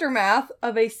aftermath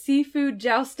of a seafood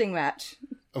jousting match?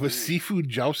 Of a seafood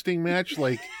jousting match?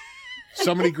 Like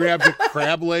somebody grabs a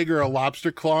crab leg or a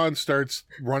lobster claw and starts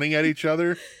running at each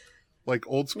other? Like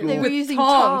old school? They were With using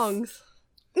tongs.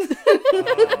 tongs.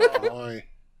 Oh, boy.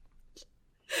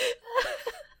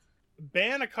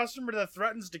 Ban a customer that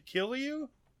threatens to kill you?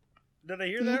 Did I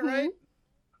hear that right?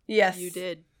 Yes. You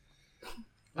did.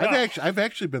 I've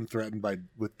actually been threatened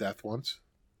with death once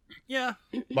Yeah.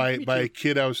 by a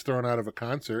kid I was thrown out of a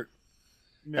concert.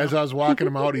 No. As I was walking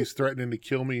him out, he's threatening to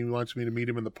kill me. He wants me to meet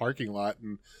him in the parking lot,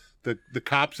 and the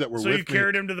cops that were So with you me.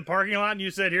 carried him to the parking lot and you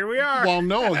said, "Here we are." Well,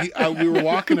 no, we were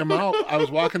walking him out. I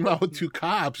was walking him out with 2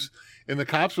 cops, and the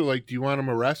cops were like, "Do you want him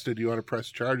arrested? Do you want to press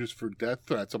charges for death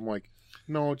threats?" I'm like,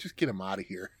 "No, just get him out of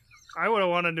here." I would have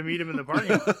wanted to meet him in the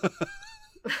parking lot.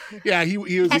 Yeah, he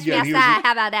was Catch me again. outside.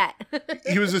 How about that?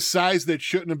 He was a size that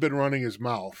shouldn't have been running his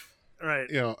mouth. Right.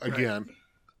 You know, again,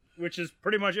 Which is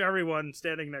pretty much everyone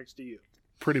standing next to you.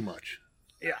 pretty much.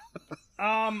 Yeah.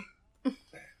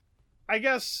 I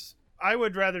guess I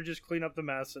would rather just clean up the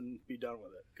mess and be done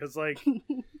with it. Because, like,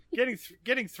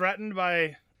 getting threatened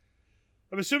by...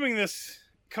 I'm assuming this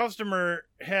customer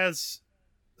has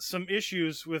some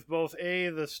issues with both A,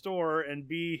 the store, and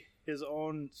B, his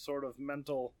own sort of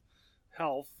mental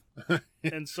health.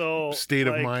 And so... State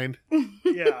of like, mind.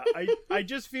 Yeah. I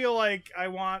just feel like I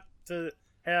want to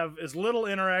have as little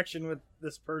interaction with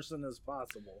this person as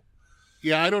possible.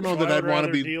 Yeah, I don't know So that I I'd would want to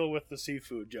rather be. deal with the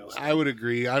seafood, Joseph. I would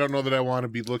agree. I don't know that I want to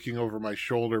be looking over my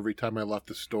shoulder every time I left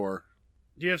the store.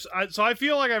 Yes, so I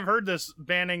feel like I've heard this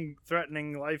banning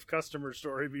threatening life customer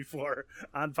story before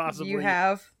on possibly. You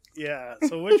have. Yeah.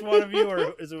 So which one of you,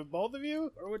 or is it both of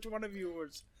you, or which one of you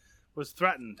was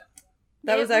threatened?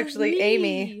 That was actually me.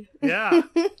 Amy. Yeah.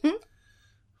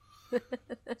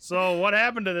 So what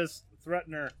happened to this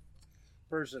threatener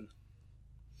person?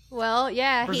 Well,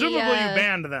 yeah. Presumably you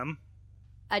banned them.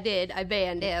 I did. I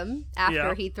banned him after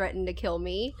Yeah. he threatened to kill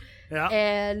me. Yeah.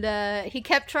 And he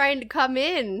kept trying to come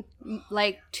in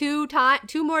like two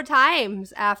more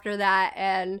times after that,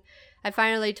 and I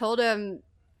finally told him,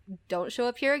 don't show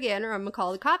up here again or I'm gonna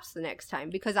call the cops the next time,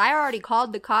 because I already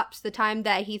called the cops the time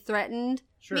that he threatened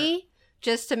Sure. me,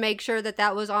 just to make sure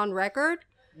that was on record.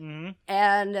 Mm-hmm.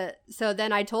 And so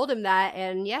then I told him that,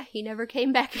 and yeah, he never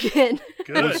came back again.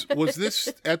 Good. Was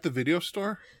this at the video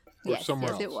store or Yes,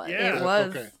 somewhere yes, else? it was. Yeah. It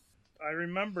was. Okay. I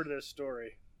remember this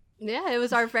story. Yeah, it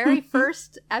was our very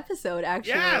first episode,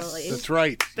 actually. Yes! That's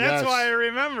right. That's Yes. why I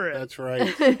remember it. That's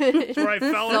right. That's where I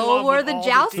fell in love So were with the all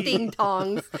jousting teeth.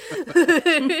 tongs.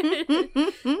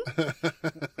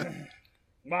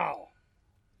 Wow.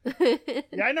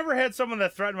 Yeah, I never had someone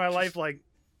that threatened my life like,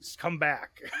 come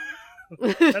back.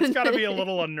 That's got to be a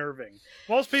little unnerving.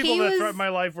 Most people He that was- threatened my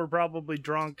life were probably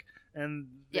drunk and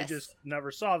they Yes. just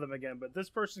never saw them again. But this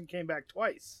person came back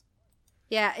twice.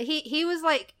 Yeah, he was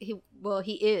like, he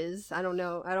is. I don't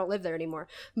know. I don't live there anymore.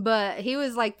 But he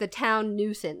was like the town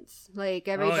nuisance. Like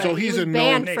everybody. So he he's was a known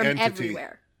banned from entity.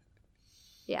 everywhere.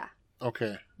 Yeah.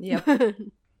 Okay. Yep.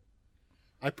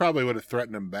 I probably would have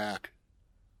threatened him back.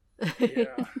 Yeah.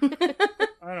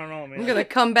 I don't know, man. I'm gonna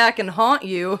come back and haunt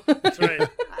you. That's right.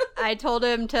 I told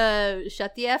him to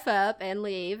shut the F up and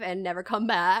leave and never come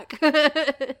back.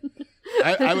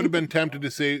 I would have been tempted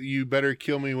to say, "You better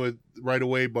kill me right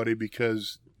away, buddy,"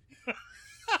 because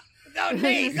on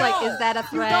me. It's like, is that a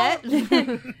threat? You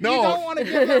don't No, want to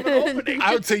give them an opening.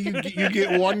 I would say you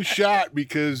get one shot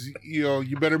because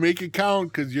you better make it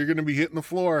count because you're going to be hitting the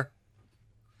floor.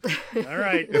 All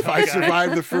right. If I Okay.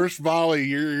 survive the first volley,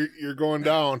 you're going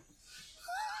down.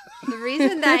 The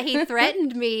reason that he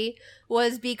threatened me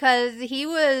was because he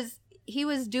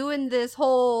was doing this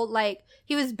whole, like,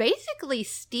 he was basically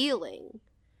stealing.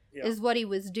 Yeah. Is what he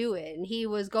was doing. He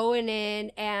was going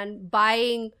in and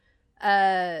buying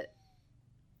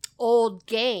old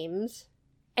games,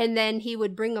 and then he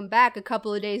would bring them back a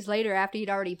couple of days later after he'd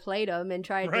already played them and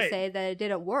tried to Right. say that it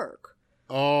didn't work.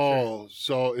 Oh,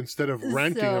 so instead of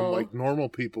renting them So- like normal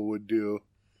people would do,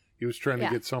 he was trying to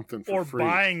Yeah. get something for Or free.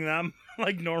 buying them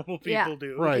like normal people Yeah.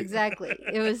 do. Right. Exactly.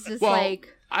 It was just Well,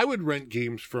 like, I would rent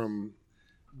games from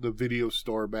the video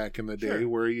store back in the day Sure.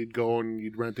 where you'd go and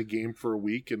you'd rent a game for a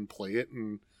week and play it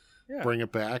and Yeah. bring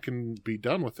it back and be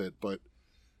done with it. But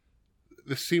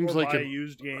this seems Or like buy a an,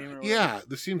 used game. Or whatever. yeah,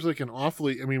 this seems like an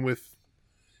awfully, I mean, with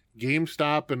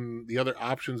GameStop and the other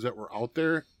options that were out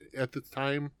there at the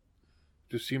time,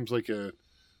 just seems like a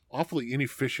awfully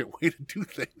inefficient way to do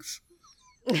things.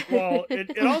 Well,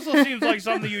 it also seems like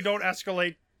something you don't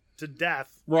escalate to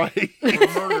death Right. or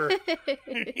murder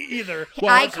either.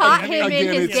 I caught him again,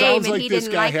 in his it game sounds and like he this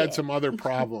didn't guy like had it. some other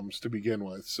problems to begin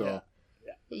with. So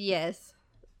Yes.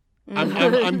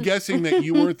 I'm guessing that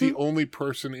you weren't the only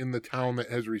person in the town that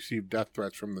has received death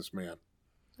threats from this man.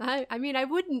 I mean, I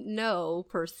wouldn't know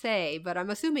per se, but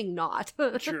I'm assuming not.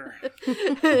 Sure.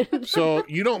 So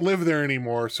you don't live there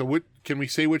anymore. So can we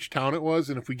say which town it was?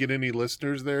 And if we get any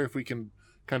listeners there, if we can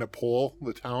kind of poll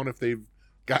the town if they've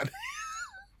got...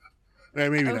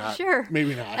 maybe Oh, not. sure.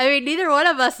 Maybe not. I mean, neither one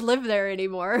of us live there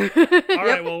anymore. All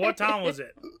right. Well, what town was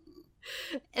it?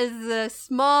 Is the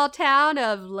small town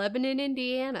of Lebanon,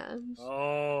 Indiana.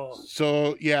 Oh,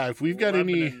 So yeah, if we've got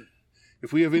Lebanon.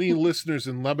 if we have any listeners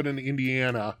in Lebanon,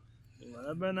 Indiana,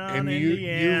 Lebanon, And you-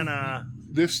 Indiana.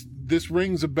 this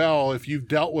rings a bell. If you've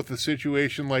dealt with a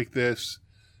situation like this,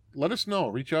 let us know.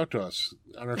 Reach out to us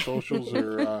on our socials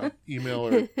or email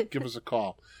or give us a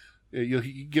call. You'll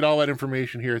get all that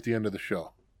information here at the end of the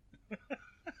show.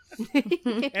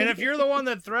 And if you're the one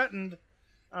that threatened,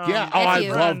 Yeah. Oh, If I'd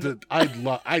you- love to.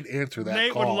 I'd answer that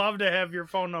Nate call. would love to have your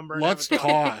phone number. and Let's have a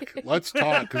talk. Let's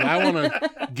talk because I want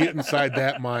to get inside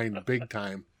that mind big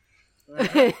time.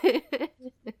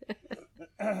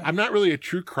 I'm not really a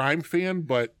true crime fan,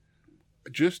 but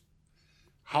just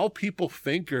how people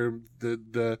think or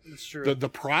It's true. the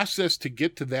process to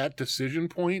get to that decision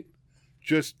point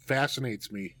just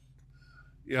fascinates me.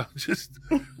 Yeah, just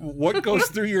what goes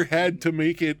through your head to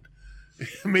make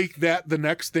that the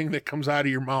next thing that comes out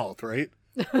of your mouth, right?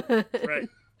 Right.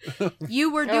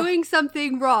 You were doing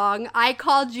something wrong. I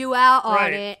called you out on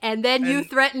Right. it, and then you And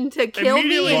threatened to kill me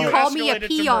immediately and you call me a escalated to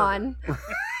peon.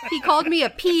 He called me a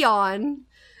peon.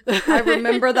 I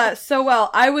remember that so well.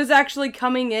 I was actually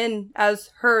coming in as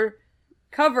her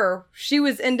cover. She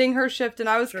was ending her shift and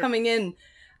I was Sure. coming in.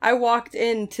 I walked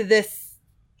into this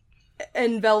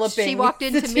enveloping She walked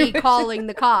into me situation. calling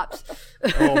the cops.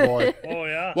 Oh boy. Oh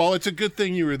yeah. Well, it's a good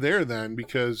thing you were there then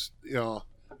because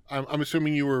I'm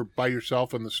assuming you were by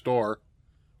yourself in the store,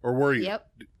 or were you? Yep.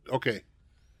 Okay.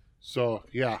 So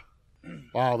yeah.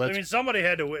 Wow, I that's mean, somebody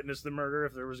had to witness the murder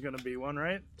if there was going to be one,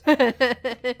 right?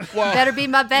 Better be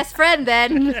my best friend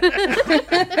then.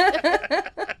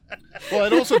 well.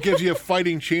 It also gives you a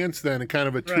fighting chance then, in kind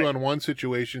of a Right. 2-on-1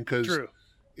 situation. Because True.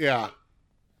 yeah,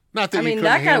 not that I you mean, couldn't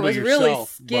that guy handle was really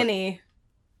yourself, but- skinny.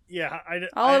 Yeah.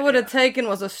 All it would have taken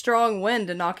was a strong wind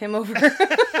to knock him over.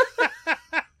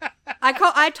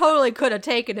 I totally could have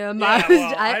taken him. Yeah, I was,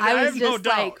 well, I was have no just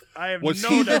doubt. like, I have Was no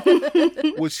he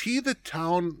doubt. Was he the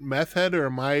town meth head, or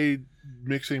am I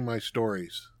mixing my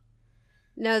stories?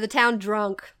 no, the town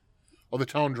drunk. Oh, the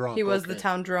town drunk. He was okay. the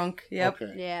town drunk. Yep.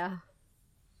 Okay. Yeah.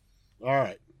 All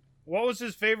right. What was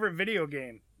his favorite video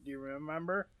game? Do you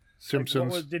remember?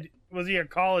 Simpsons. Was he a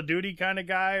Call of Duty kind of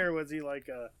guy, or was he like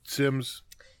a? Sims.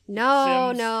 No,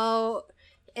 Sims. no.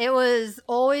 It was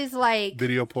always like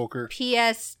Video poker.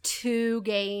 PS2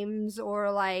 games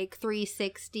or like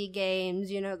 360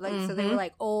 games, like so they were Mhm.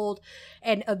 like old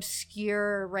and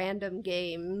obscure random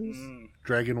games. Mm.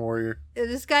 Dragon Warrior.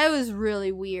 This guy was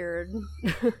really weird.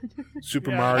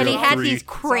 Super Yeah. Mario And he had 3. these Sounds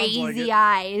like crazy it.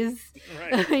 eyes.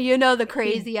 Right. The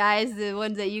crazy eyes, the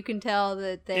ones that you can tell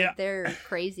that Yeah. they're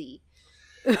crazy.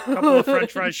 Couple of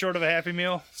French fries short of a Happy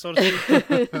Meal, so to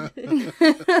speak.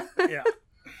 Yeah.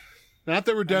 Not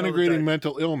that we're I know the denigrating type.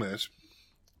 mental illness,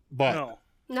 but No.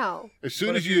 No. as soon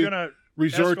But as if you're you gonna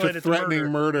resort escalate it to to threatening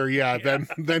murder. murder,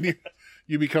 then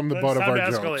you become the Then butt it's of time our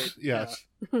to jokes. escalate.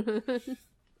 Yes.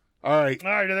 All right.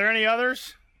 All right. Are there any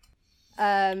others?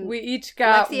 We each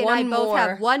got Lexi and one I both more.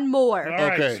 have one more. All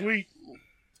right, Okay. sweet.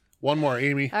 One more,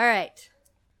 Amy. All right.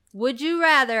 Would you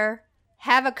rather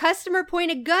have a customer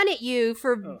point a gun at you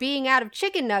for being out of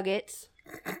chicken nuggets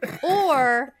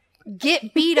or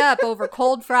get beat up over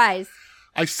cold fries?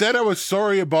 I said I was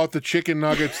sorry about the chicken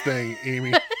nuggets thing,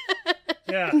 Amy.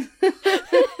 Yeah.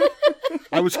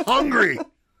 I was hungry.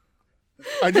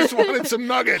 I just wanted some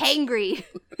nuggets. Hangry.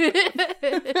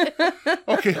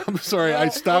 Okay, I'm sorry. I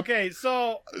stopped. Okay,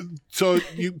 so So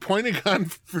you point a gun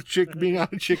for being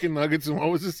out of chicken nuggets, and what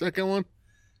was the second one?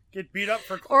 get beat up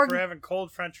for Or- having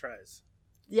cold French fries.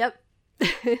 Yep.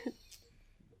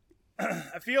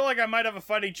 I feel like I might have a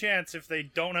fighting chance if they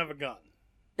don't have a gun.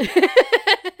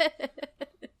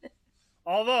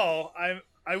 Although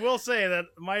I will say that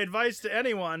my advice to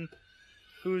anyone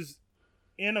who's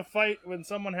in a fight when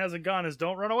someone has a gun is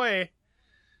don't run away,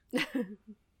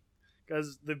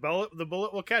 because the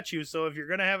bullet will catch you. So if you're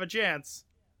gonna have a chance,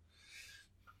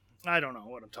 I don't know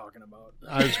what I'm talking about.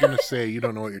 I was going to say you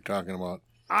don't know what you're talking about.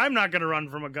 I'm not gonna run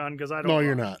from a gun because I don't. No,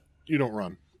 you're not. You don't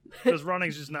run. Because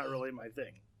running's just not really my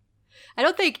thing. I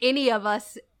don't think any of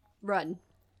us run.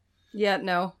 Yeah,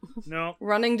 no. No,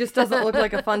 Running just doesn't look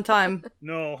like a fun time.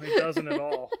 no, it doesn't at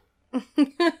all.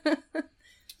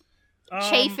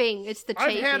 Chafing. It's the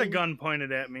chafing. I've had a gun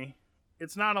pointed at me.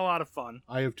 It's not a lot of fun.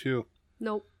 I have two.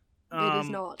 Nope. It is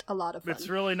Um, not a lot of fun. It's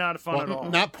really not fun at all.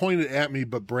 Not pointed at me,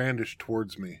 but brandished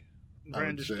towards me.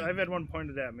 Brandished. I would say. I've had one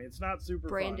pointed at me. It's not super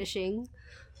Brandishing. fun.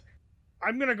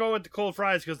 I'm gonna go with the cold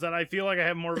fries because then I feel like I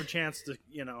have more of a chance to,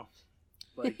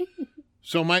 like.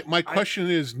 So my question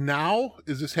is now,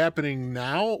 is this happening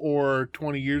now or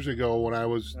 20 years ago when I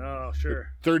was, Oh, sure.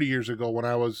 30 years ago when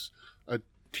I was a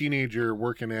teenager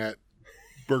working at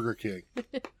Burger King?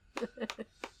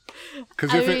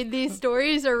 Because I mean, these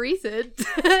stories are recent.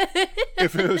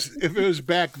 if it was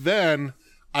back then,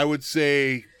 I would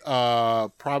say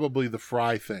probably the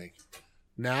fry thing.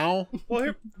 Now,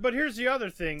 Well, but here's the other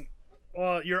thing.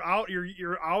 Well, you're out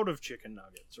of chicken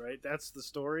nuggets, right? That's the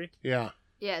story. yeah.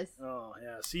 Yes. Oh,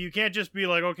 yeah. So you can't just be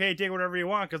like, okay, take whatever you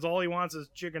want, because all he wants is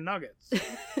chicken nuggets,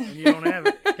 and you don't have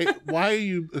it. Hey, why are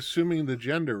you assuming the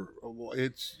gender?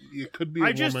 It could be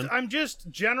a woman. I'm just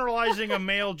generalizing a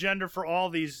male gender for all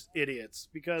these idiots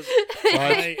because, Well,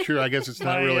 that's true. I guess it's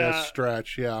not my, really a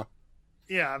stretch. Yeah.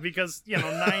 yeah, because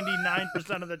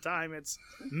 99% of the time it's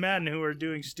men who are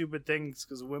doing stupid things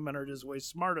because women are just way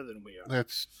smarter than we are.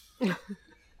 That's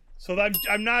So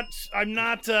I'm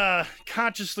not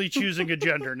consciously choosing a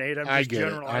gender, Nate. I'm just I get it.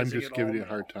 generalizing. I'm just it giving all you a now.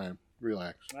 hard time.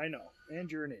 Relax. I know,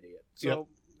 and you're an idiot. So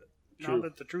now True.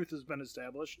 that the truth has been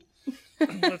established,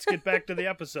 let's get back to the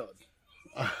episode.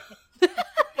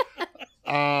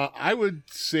 I would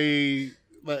say,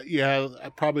 yeah,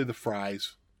 probably the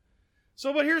fries.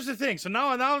 So, but here's the thing. So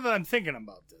now that I'm thinking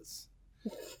about this,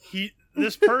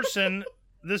 this person,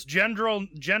 this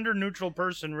gender neutral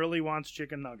person, really wants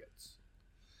chicken nuggets.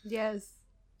 Yes.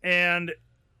 And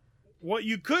what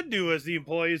you could do as the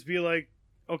employee is be like,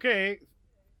 okay,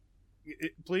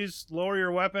 please lower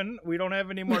your weapon. We don't have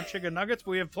any more chicken nuggets,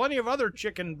 but we have plenty of other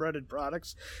chicken breaded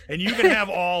products, and you can have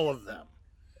all of them.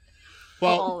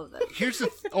 Well, All of them. here's the,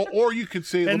 or you could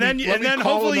say, And let then me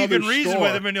call hopefully you can another reason store.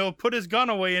 with him, and he'll put his gun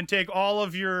away and take all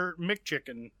of your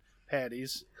McChicken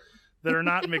patties that are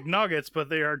not McNuggets, but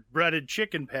they are breaded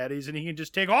chicken patties, and he can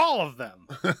just take all of them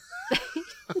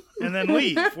and then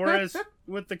leave. Whereas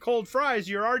with the cold fries,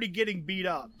 you're already getting beat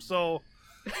up. So,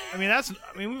 I mean,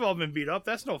 we've all been beat up.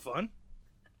 That's no fun.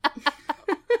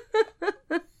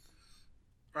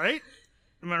 Right?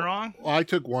 Am I wrong? Well, I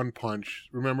took one punch.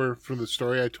 Remember from the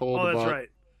story I told Oh, that's about right.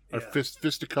 our Yeah.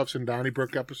 fisticuffs in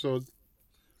Donnybrook episode?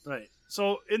 Right.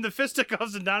 So in the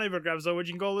Fisticuffs and Donnybrook episode, which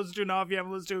you can go listen to now if you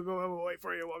haven't listened to it, go wait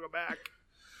for you. Welcome back.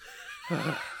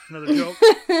 Another joke.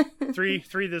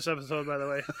 Three this episode, by the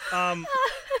way.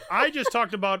 I just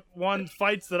talked about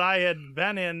fights that I had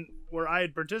been in where I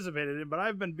had participated in, but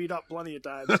I've been beat up plenty of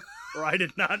times where I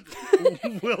did not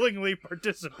willingly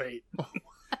participate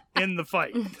in the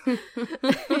fight. And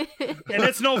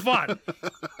it's no fun.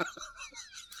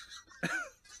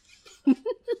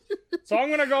 So I'm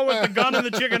going to go with the gun and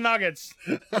the chicken nuggets.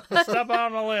 Step out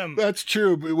on a limb. That's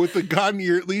true, but with the gun,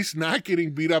 you're at least not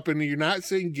getting beat up, and you're not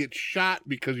saying get shot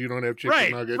because you don't have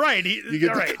chicken nuggets. Right. You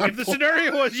get All the right. gun If the full.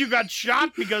 scenario was you got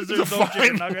shot because there's It's a no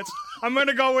chicken fine. nuggets, I'm going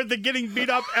to go with the getting beat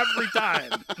up every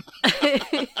time.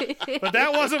 But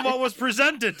that wasn't what was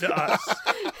presented to us.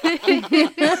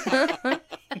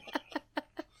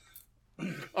 All So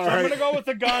I'm right. going to go with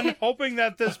the gun, hoping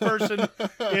that this person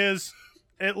is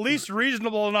at least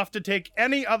reasonable enough to take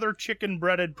any other chicken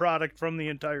breaded product from the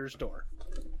entire store.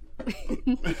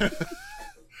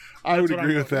 I would what I'm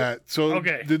agree with going that. So,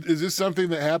 Okay. is this something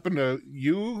that happened to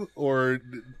you, or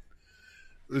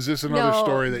is this another No,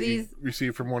 story that these- you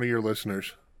received from one of your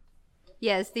listeners?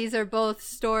 Yes, these are both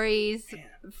stories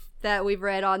that we've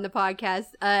read on the podcast.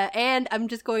 And I'm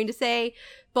just going to say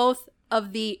both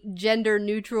of the gender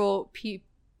neutral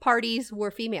parties were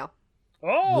female.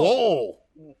 Oh,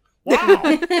 Whoa!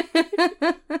 wow!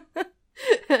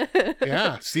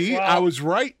 Yeah. See, Well, I was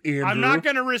right, Andrew. I'm not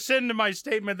going to rescind my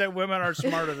statement that women are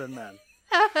smarter than men.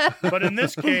 But in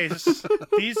this case,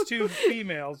 these two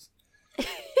females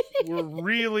were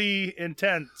really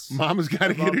intense. Mama's got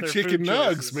to about get her their chicken food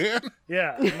nugs, choices. man.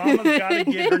 Yeah, Mama's got to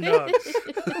get her nugs.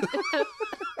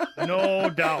 No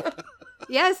doubt.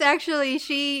 Yes, actually,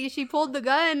 she pulled the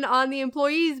gun on the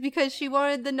employees because she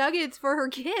wanted the nuggets for her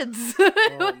kids.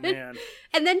 Oh, man.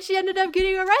 And then she ended up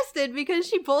getting arrested because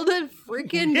she pulled a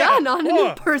freaking Yeah, gun on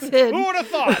huh. a person. Who would have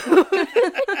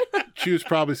thought? She was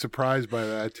probably surprised by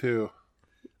that too.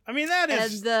 I mean, that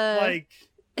is And, like,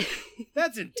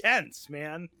 that's intense,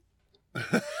 man.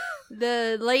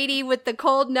 The lady with the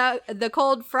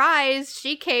cold fries,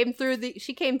 she came through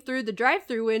the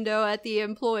drive-through window at the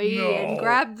employee and No.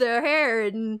 grabbed their hair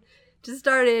and just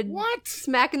started What?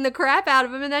 smacking the crap out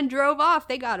of him and then drove off.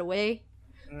 They got away.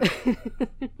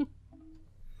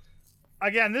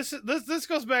 Again, this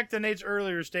goes back to Nate's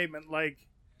earlier statement. Like,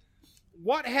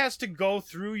 what has to go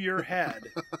through your head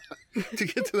To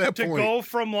get to that to point, go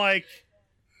from like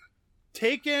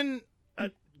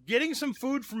getting some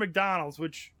food from McDonald's,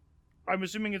 which I'm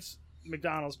assuming it's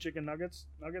McDonald's chicken nuggets,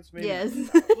 maybe. Yes.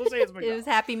 Let's say it's It was McDonald's.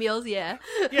 Happy Meals, yeah.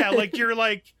 Yeah, like you're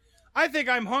like, I think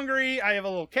I'm hungry. I have a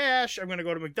little cash. I'm gonna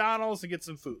go to McDonald's and get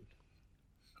some food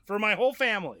for my whole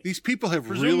family. these people have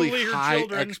Presumably really her high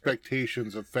children-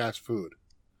 expectations of fast food.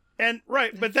 And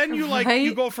right, but then you like Right?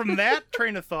 you go from that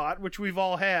train of thought, which we've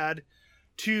all had,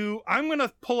 to I'm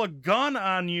gonna pull a gun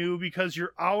on you because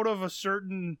you're out of a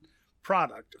certain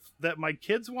product that my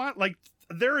kids want. Like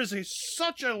there is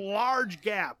such a large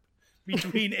gap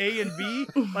between A and B.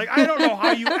 Like I don't know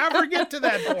how you ever get to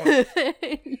that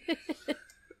point.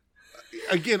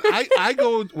 Again,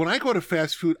 when I go to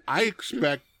fast food, I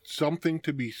expect something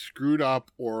to be screwed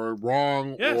up or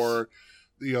wrong, Yes. or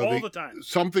All the time.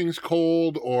 something's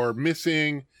cold or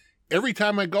missing. Every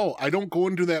time I go, I don't go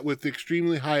into that with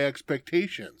extremely high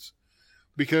expectations,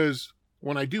 because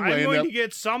when I do, I I'm end going up. to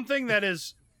get something that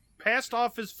is passed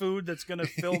off as food that's going to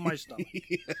fill my stomach.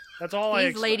 That's all I These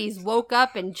expect. ladies woke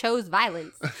up and chose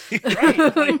violence. Right,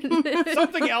 like,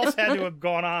 something else had to have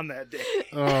gone on that day.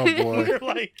 Oh boy! You're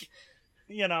like,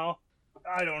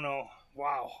 I don't know.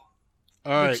 Wow.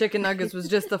 All The right, chicken nuggets was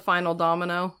just the final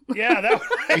domino. Yeah,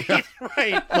 that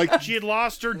right. Like- She had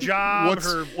lost her job.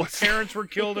 What's- Her parents were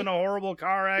killed in a horrible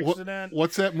car accident.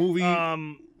 what's that movie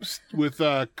with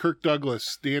Kirk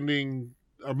Douglas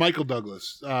Michael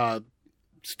Douglas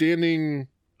standing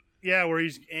Yeah, where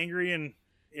he's angry and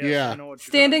Yeah. I know what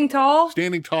you're Standing tall?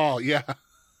 standing tall? Yeah,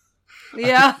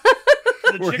 Yeah. talking about.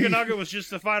 The where chicken he- nugget was just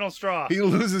the final straw. he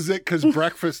loses it because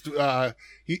breakfast.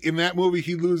 In that movie,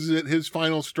 he loses it. His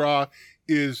final straw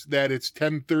is that it's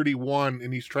 10:31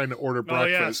 and he's trying to order Oh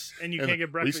breakfast. yes, and you can't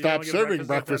get breakfast. We you stopped only get serving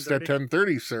breakfast at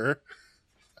 10:30, sir.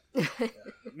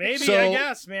 Maybe So- I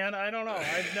guess, man. I don't know.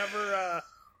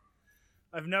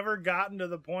 I've never gotten to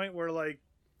the point where like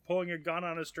pulling a gun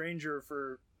on a stranger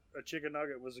for a chicken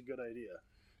nugget was a good idea.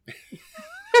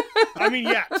 I mean,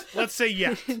 yet. Let's say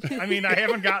yet. I mean, I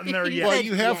haven't gotten there yet. Well,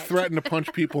 you have Yet. threatened to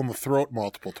punch people in the throat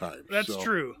multiple times. That's so.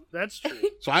 true. That's true.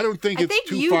 So I don't think I it's think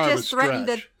too you far just of a threatened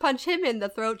to stretch. punch him in the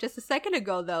throat just a second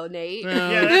ago, though, Nate.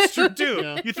 Yeah, that's true too.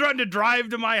 Yeah. You threatened to drive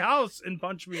to my house and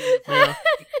punch me in the face.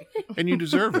 Yeah. And you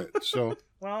deserve it. So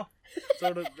Well,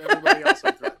 so did everybody else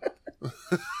I threatened.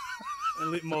 At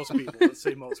least most people. Let's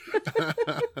say most people.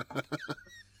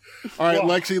 all right,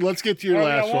 Well, Lexi, let's get to your All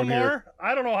right, we last got one here. more?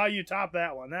 I don't know how you top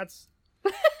that one. That's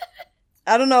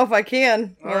I don't know if I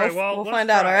can. all right. Well, we'll let's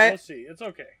find out, try. all right? We'll see. It's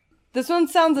okay. This one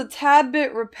sounds a tad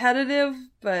bit repetitive,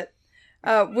 but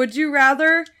would you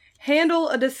rather handle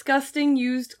a disgusting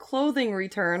used clothing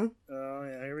return Oh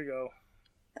yeah, here we go.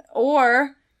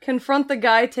 or confront the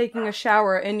guy taking a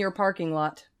shower in your parking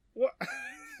lot? What?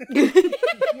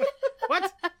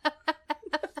 What?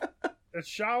 A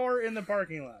shower in the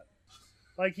parking lot.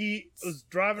 Like he was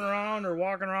driving around or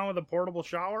walking around with a portable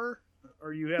shower?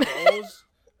 Or you have a hose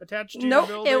attached to Nope,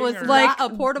 your building? it was or... like- a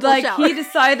portable like shower. he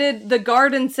decided the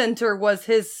garden center was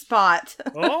his spot.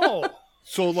 Oh!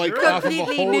 So, like, Sure. off of a hose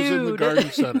Completely in the nude.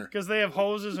 garden center. Because they have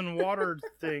hoses and water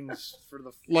things for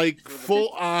the... Like, for the- full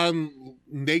on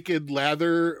naked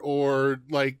lather or,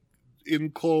 like, in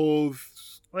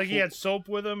clothes. Like he had soap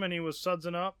with him and he was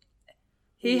sudsing up?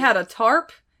 He had a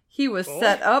tarp. He was Oh.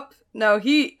 set up. No,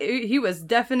 he was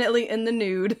definitely in the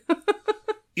nude.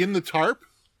 In the tarp?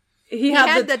 He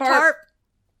had the tarp.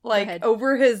 like ahead.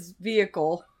 over his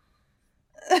vehicle.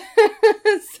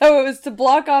 So it was to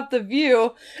block off the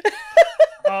view.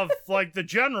 Of like the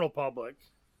general public,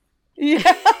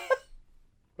 Yeah.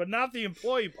 but not the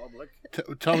employee public.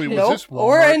 Tell me, was Nope. this Walmart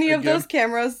Or any of again? those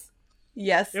cameras.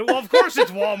 Yes. Well, of course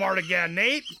it's Walmart again,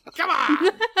 Nate. Come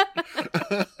on.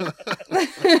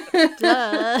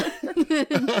 Duh.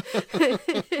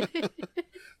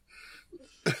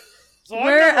 So I've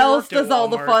Where never else worked at does all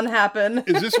the Walmart. fun happen?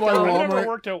 Is this why I've never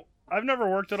Walmart?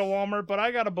 worked at a Walmart, but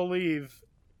I gotta believe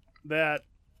that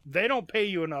they don't pay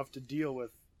you enough to deal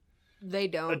with They a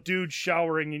don't. dude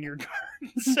showering in your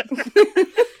garden center.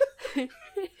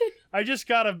 I just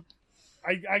gotta,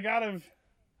 I gotta,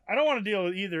 I don't want to deal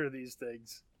with either of these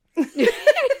things.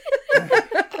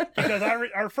 Because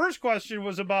our first question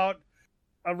was about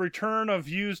a return of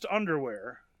used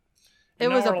underwear. It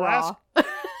And was now a our bra.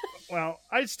 Well,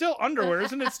 it's still underwear.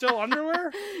 Isn't it still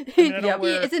underwear? mean, I don't Yeah,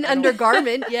 wear- it's an I don't-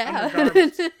 undergarment, yeah.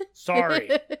 Undergarments. Sorry.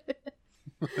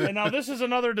 And now this is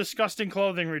another disgusting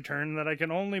clothing return that I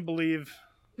can only believe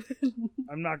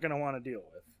I'm not going to want to deal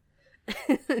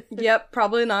with. Yep,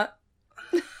 probably not.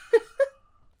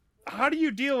 How do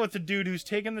you deal with the dude who's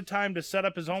taken the time to set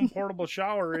up his own portable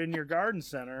shower in your garden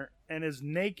center and is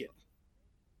naked?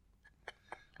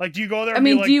 Like, do you go there and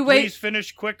mean, be like, do you wait- please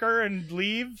finish quicker and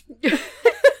leave?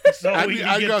 So I'd we be- can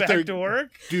I'd get go out back there- to work?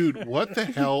 Dude, what the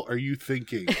hell are you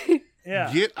thinking?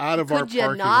 Yeah. Get out of our Could you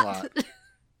parking not? lot.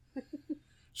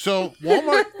 So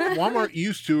Walmart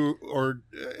used to, or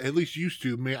at least used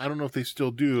to, I don't know if they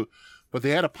still do, but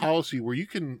they had a policy where you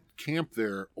can camp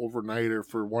there overnight or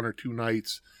for 1 or 2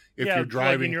 nights if Yeah, you're like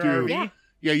driving in your through. RV? Yeah.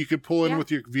 Yeah, you could pull in Yeah.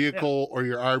 with your vehicle or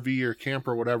your RV or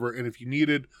camper or whatever, and if you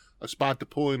needed a spot to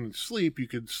pull in and sleep, you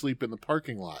could sleep in the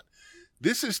parking lot.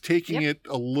 This is taking it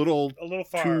a little A little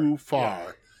far. too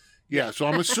far. Yeah, so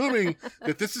I'm assuming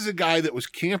that this is a guy that was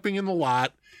camping in the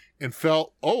lot and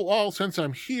felt, oh, well, since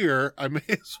I'm here, I may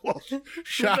as well Since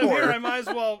I'm here, I shower. might as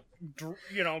well,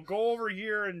 go over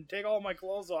here and take all my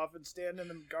clothes off and stand in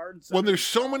the garden center. When there's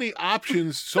so many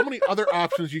options, so many other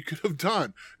options you could have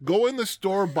done. Go in the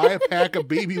store, buy a pack of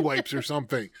baby wipes or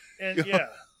something. And yeah,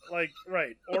 like,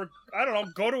 right. Or, I don't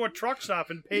know, go to a truck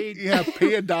stop and pay Yeah,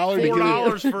 pay $1 to get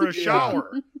 $4 for a Yeah.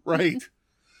 shower. Right.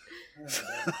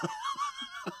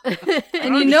 And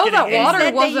I'm you just know kidding. that They water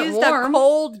Instead, they wasn't used warm. a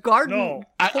cold garden. No.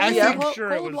 I cold, think- I'm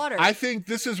sure it cold was- water. I think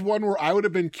this is one where I would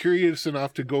have been curious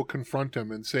enough to go confront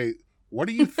him and say, what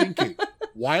are you thinking?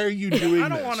 Why are you doing I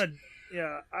don't this? want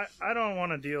to, I don't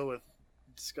want to deal with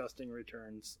disgusting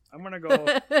returns. I'm going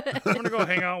to go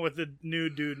hang out with the new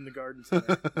dude in the garden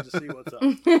center to see what's up.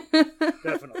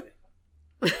 Definitely.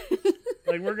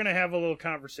 Like, we're going to have a little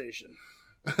conversation.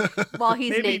 While he's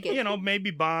Maybe, naked.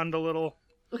 maybe bond a little,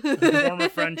 form a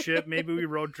friendship. Maybe we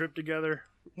road trip together.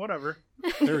 Whatever.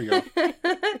 There we go.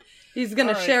 He's gonna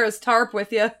All right. share his tarp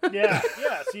with you. Yeah.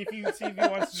 See if he wants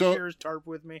to So- share his tarp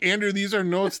with me. Andrew, these are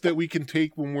notes that we can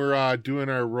take when we're doing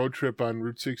our road trip on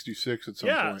Route 66 at some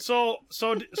Yeah. point.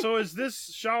 So is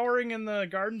this showering in the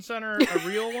garden center a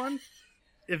real one?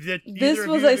 If that This either of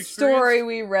was you have a story experienced?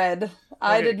 we read.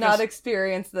 I Okay, did not 'cause-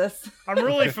 experience this. I'm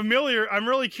really I'm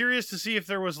really curious to see if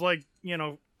there was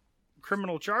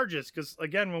criminal charges. Because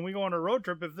again, when we go on a road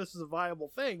trip, if this is a viable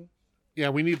thing, Yeah,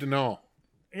 we need to know.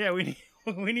 yeah, we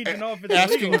need to know if it's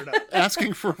Asking, legal or not.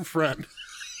 asking for a friend.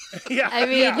 Yeah. I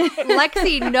mean, yeah.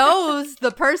 Lexi knows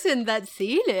the person that's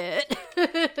seen it.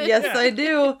 Yes, Yeah. I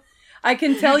do. I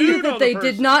can tell do you know that the they did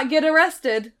person. not get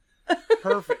arrested.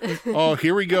 Perfect. Oh,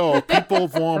 here we go. People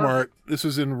of Walmart. This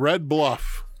is in Red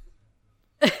Bluff.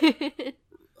 Hey,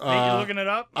 you looking it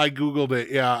up? I googled it.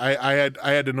 Yeah, I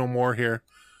had to know more here.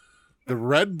 The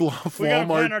Red Bluff We gotta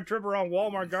plan Walmart. our trip around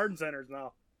Walmart garden centers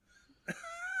now.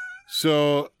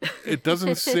 So it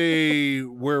doesn't say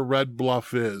where Red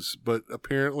Bluff is, but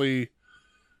apparently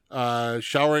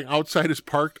showering outside his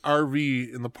parked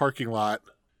RV in the parking lot.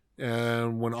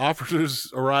 And when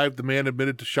officers arrived, the man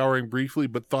admitted to showering briefly,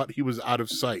 but thought he was out of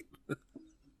sight.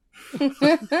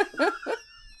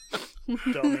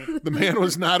 Dummy. The man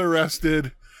was not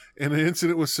arrested, and an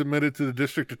incident was submitted to the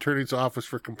district attorney's office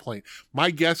for complaint.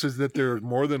 My guess is that there's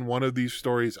more than one of these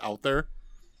stories out there.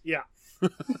 Yeah. All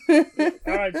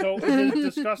right. So the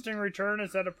disgusting return,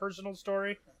 is that a personal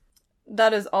story?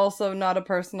 That is also not a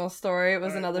personal story. It was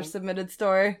Alright, another well- submitted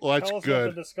story. Well, that's Tell us good.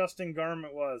 what the disgusting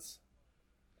garment was.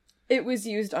 It was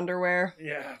used underwear.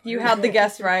 Yeah. You had the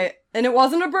guess right. And it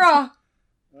wasn't a bra.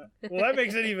 Well, that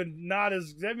makes it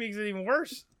even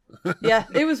worse. Yeah,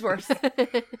 it was worse.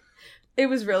 It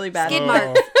was really bad. Skid Oh.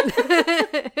 marks.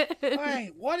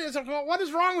 Wait, what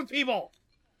is wrong with people?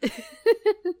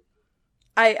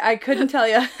 I couldn't tell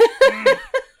you.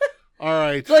 All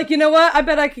right. Like, you know what? I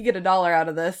bet I could get $1 out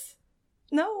of this.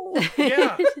 No.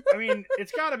 Yeah, I mean,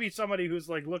 it's got to be somebody who's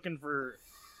like looking for,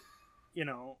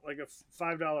 like a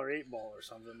 $5 8-ball or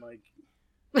something.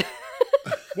 Like,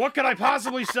 what could I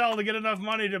possibly sell to get enough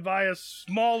money to buy a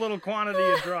small little quantity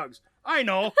of drugs? I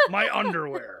know, my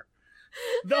underwear.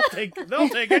 They'll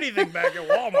take anything back at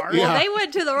Walmart. Yeah. Well, they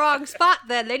went to the wrong spot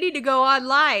then. They need to go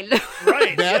online.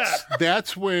 Right.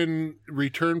 That's when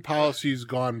return policy's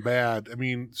gone bad. I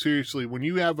mean, seriously, when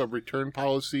you have a return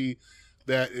policy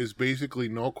that is basically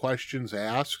no questions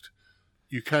asked,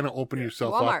 you kind of open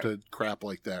yourself Walmart. up to crap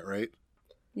like that, right?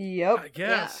 Yep. I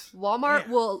guess. Yeah. Walmart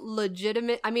Yeah.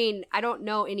 will I mean, I don't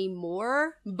know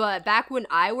anymore, but back when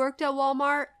I worked at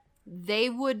Walmart, they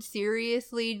would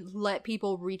seriously let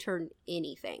people return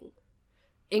anything,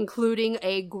 including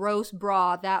a gross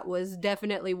bra that was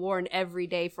definitely worn every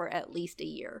day for at least a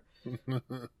year.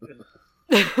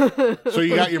 So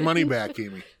you got your money back,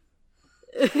 Amy.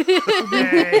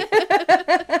 Yay.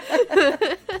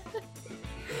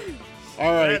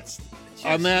 All right. That's just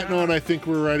On that not- note, I think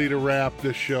we're ready to wrap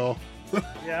this show.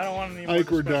 Yeah, I don't want any I more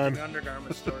think we're disgusting done.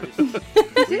 undergarment stories.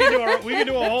 we can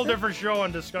do a whole different show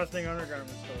on disgusting undergarment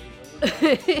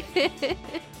stories.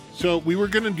 So we were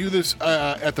going to do this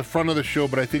at the front of the show,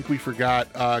 but I think we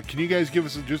forgot. Can you guys give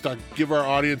us give our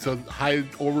audience a high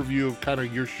overview of kind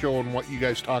of your show and what you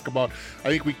guys talk about? I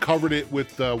think we covered it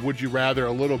with Would You Rather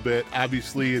a little bit.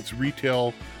 Obviously, it's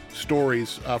retail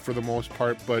stories for the most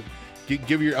part, but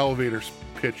give your elevator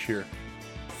pitch here.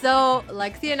 So,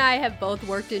 Lexi and I have both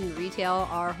worked in retail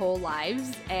our whole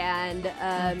lives,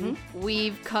 and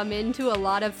we've come into a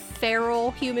lot of feral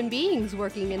human beings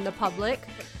working in the public.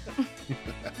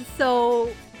 So,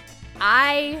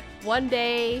 one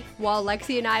day, while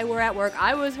Lexi and I were at work,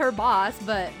 I was her boss,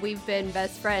 but we've been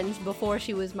best friends before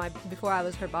I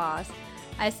was her boss.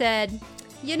 I said,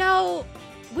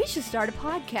 we should start a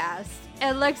podcast.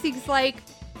 And Lexi's like,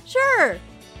 sure.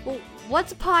 Well,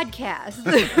 what's a podcast?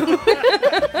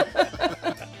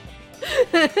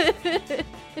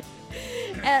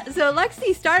 So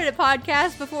Lexi started a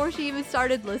podcast before she even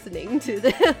started listening to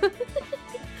them.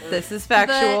 This is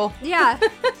factual. But, yeah,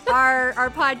 our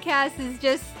podcast is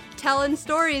just telling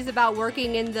stories about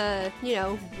working in the,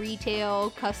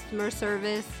 retail, customer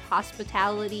service,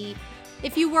 hospitality.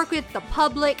 If you work with the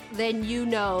public, then you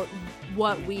know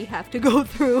what we have to go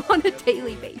through on a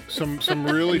daily basis. Some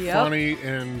really Yep. funny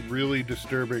and really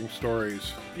disturbing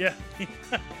stories. Yeah.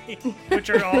 Which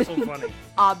are also funny.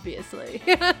 Obviously.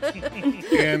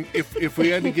 And if we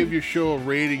had to give your show a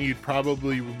rating, you'd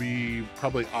probably be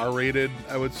R-rated,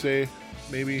 I would say,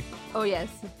 maybe. Oh, yes.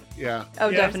 Yeah. Oh,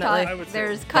 Yeah, definitely. I would say.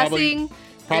 There's Probably- cussing.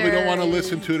 Probably don't want to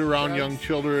there's listen to it around young drugs.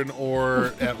 children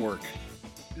or at work.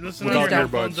 You listen Without on your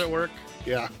earbuds. headphones at work.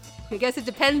 Yeah, I guess it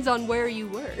depends on where you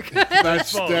work.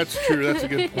 that's Suppose. that's true. That's a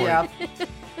good point. Yeah.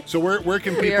 So where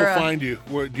can We people are, find you?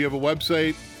 Do you have a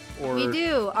website? Or We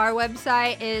do. Our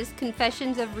website is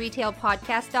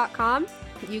confessionsofretailpodcast.com.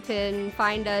 You can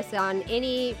find us on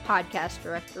any podcast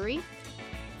directory.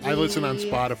 I listen on We-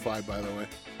 Spotify, by the way.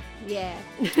 Yeah.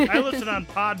 I listen on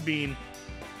Podbean.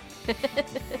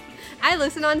 I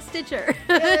listen on Stitcher.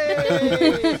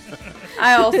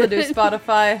 I also do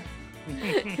Spotify.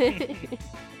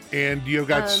 And you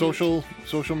got social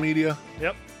media?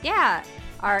 Yep. Yeah.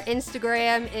 Our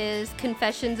Instagram is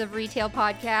Confessions of Retail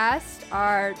Podcast.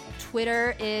 Our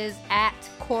Twitter is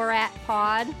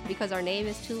 @CoratPod because our name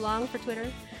is too long for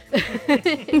Twitter.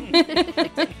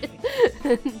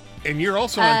 And you're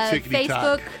also on TikTok.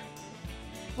 Facebook.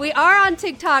 We are on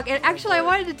TikTok, and actually, I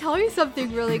wanted to tell you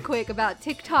something really quick about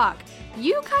TikTok.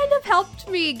 You kind of helped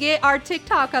me get our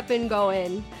TikTok up and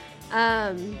going.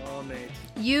 Oh, Nate.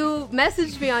 You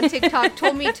messaged me on TikTok,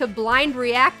 told me to blind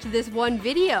react to this one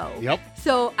video. Yep.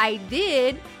 So I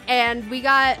did, and we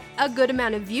got a good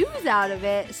amount of views out of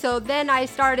it. So then I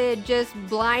started just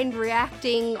blind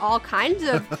reacting all kinds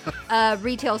of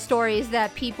retail stories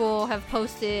that people have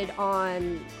posted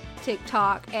on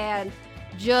TikTok. And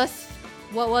just,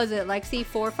 what was it, like,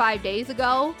 4 or 5 days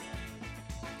ago,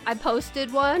 I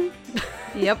posted one.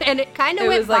 Yep. And it kind of It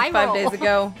went was like viral. 5 days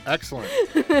ago. Excellent.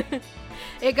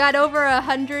 It got over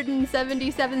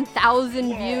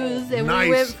 177,000 views, and Nice.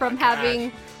 we went from Gosh.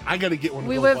 having I got to get one of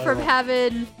we those went from viral.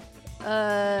 having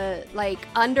like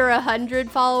under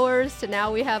 100 followers to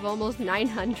now we have almost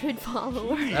 900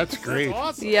 followers. That's great. That's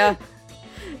awesome. Yeah.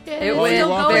 Yeah, It it's went still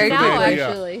going very now, quickly.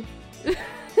 actually.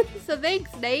 So thanks,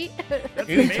 Nate. That's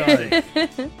Anytime.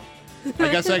 amazing. I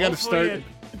guess I got to Hopefully start.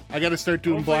 I got to start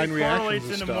doing Hopefully blind it reactions correlates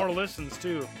and into stuff. more listens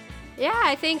too. Yeah,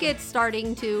 I think it's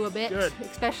starting to a bit, Good.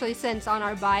 especially since on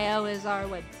our bio is our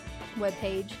web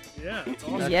page. Yeah, it's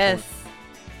awesome. Yes.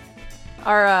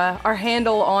 Our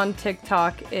handle on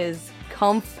TikTok is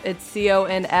Conf. It's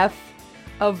CONF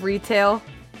of Retail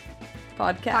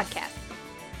Podcast.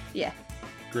 Yeah.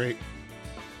 Great.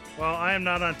 Well, I am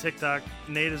not on TikTok.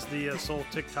 Nate is the sole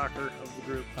TikToker of the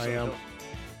group. I am.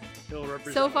 He'll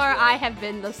represent So us far, well. I have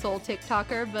been the sole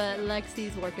TikToker, but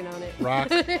Lexi's working on it.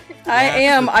 Rock. I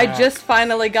am. I TikTok. just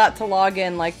finally got to log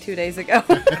in like 2 days ago.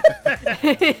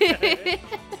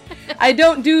 I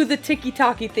don't do the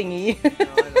ticky-tacky thingy.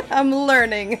 I'm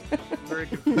learning. Very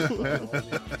confused.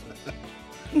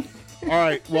 All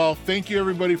right. Well, thank you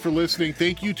everybody for listening.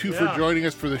 Thank you too for Yeah. joining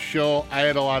us for the show. I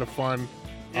had a lot of fun.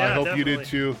 I Yeah, hope you did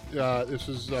definitely. too. This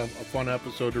is a fun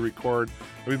episode to record.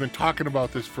 We've been talking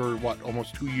about this for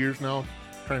almost 2 years now,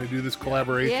 trying to do this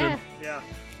collaboration. Yeah.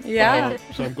 Yeah. Yeah.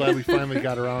 So I'm glad we finally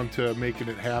got around to making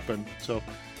it happen. So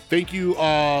thank you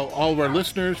all of our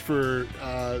listeners for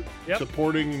Yep.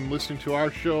 supporting and listening to our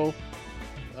show.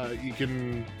 You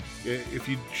can, if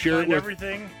you share Find it with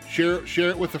everything. share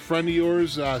it with a friend of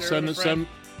yours. it Send with a friend.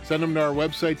 them to our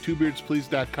website,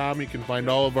 twobeardsplease.com. You can find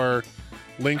all of our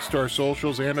links to our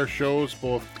socials and our shows,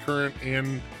 both current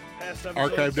and Past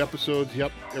episodes. archived episodes.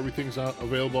 Yep, everything's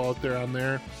available out there on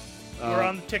there. We're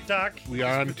on TikTok. We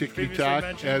are on Previously TikTok,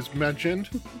 mentioned. as mentioned.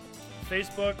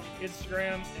 Facebook,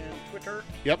 Instagram, and Twitter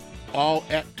Yep, all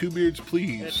at Two Beards at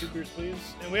Please. Two Beers Please.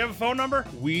 And we have a phone number.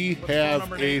 We What's the phone have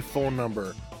number, a Nate? phone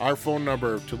number. Our phone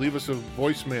number to leave us a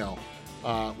voicemail.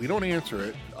 We don't answer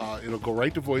it. It'll go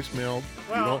right to voicemail.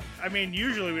 Well, I mean,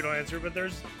 usually we don't answer, but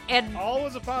there's And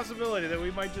always a possibility that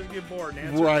we might just get bored and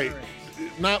answer. Right. anyway.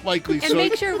 Not likely. and So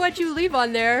make sure what you leave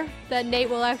on there that Nate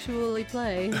will actually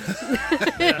play.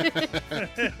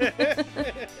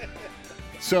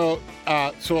 So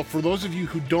for those of you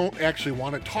who don't actually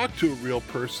want to talk to a real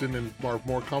person and are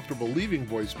more comfortable leaving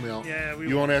voicemail, Yeah, we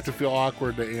you won't have to feel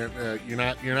awkward. You're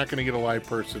not going to get a live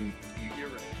person. You're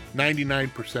right.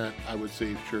 99%, I would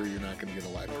say, sure, you're not going to get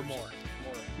a live Or person. more.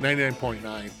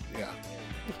 99.9, yeah.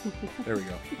 There we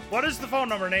go. What is the phone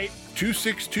number, Nate?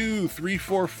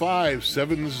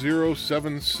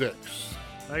 262-345-7076.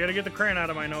 I gotta get the crayon out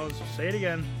of my nose. Say it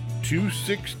again.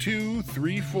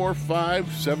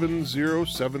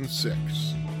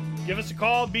 262-345-7076. Give us a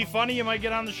call. Be funny. You might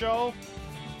get on the show.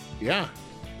 Yeah,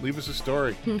 leave us a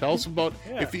story. Tell us about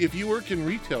Yeah. if you work in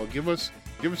retail. Give us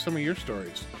some of your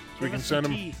stories, so we Give can us send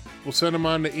some them. tea. We'll send them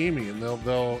on to Amy, and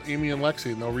they'll Amy and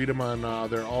Lexi, and they'll read them on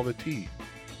their All the Tea.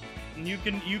 And you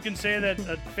can say that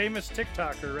a famous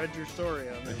TikToker read your story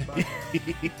on their podcast.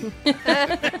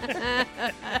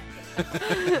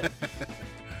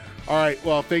 All right.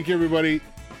 Well, thank you, everybody.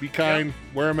 Be kind.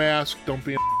 Wear a mask. Don't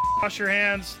be. Wash your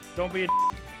hands. Don't be a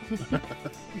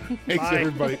Thanks, Bye.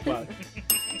 everybody. Bye.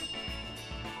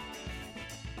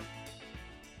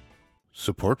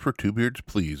 Support for Two Beards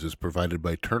Please is provided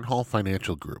by Turnhall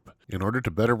Financial Group. In order to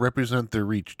better represent their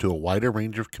reach to a wider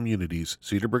range of communities,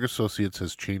 Cedarburg Associates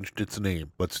has changed its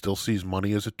name, but still sees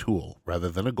money as a tool, rather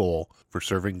than a goal, for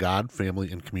serving God,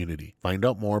 family, and community. Find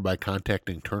out more by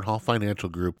contacting Turnhall Financial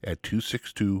Group at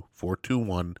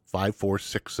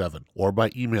 262-421-5467 or by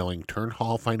emailing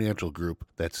Turnhall Financial Group,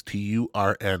 that's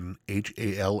TURNHALL,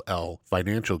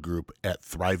 Financial Group at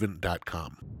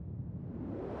thrivent.com.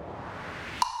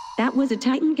 That was a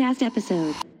Titancast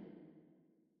episode.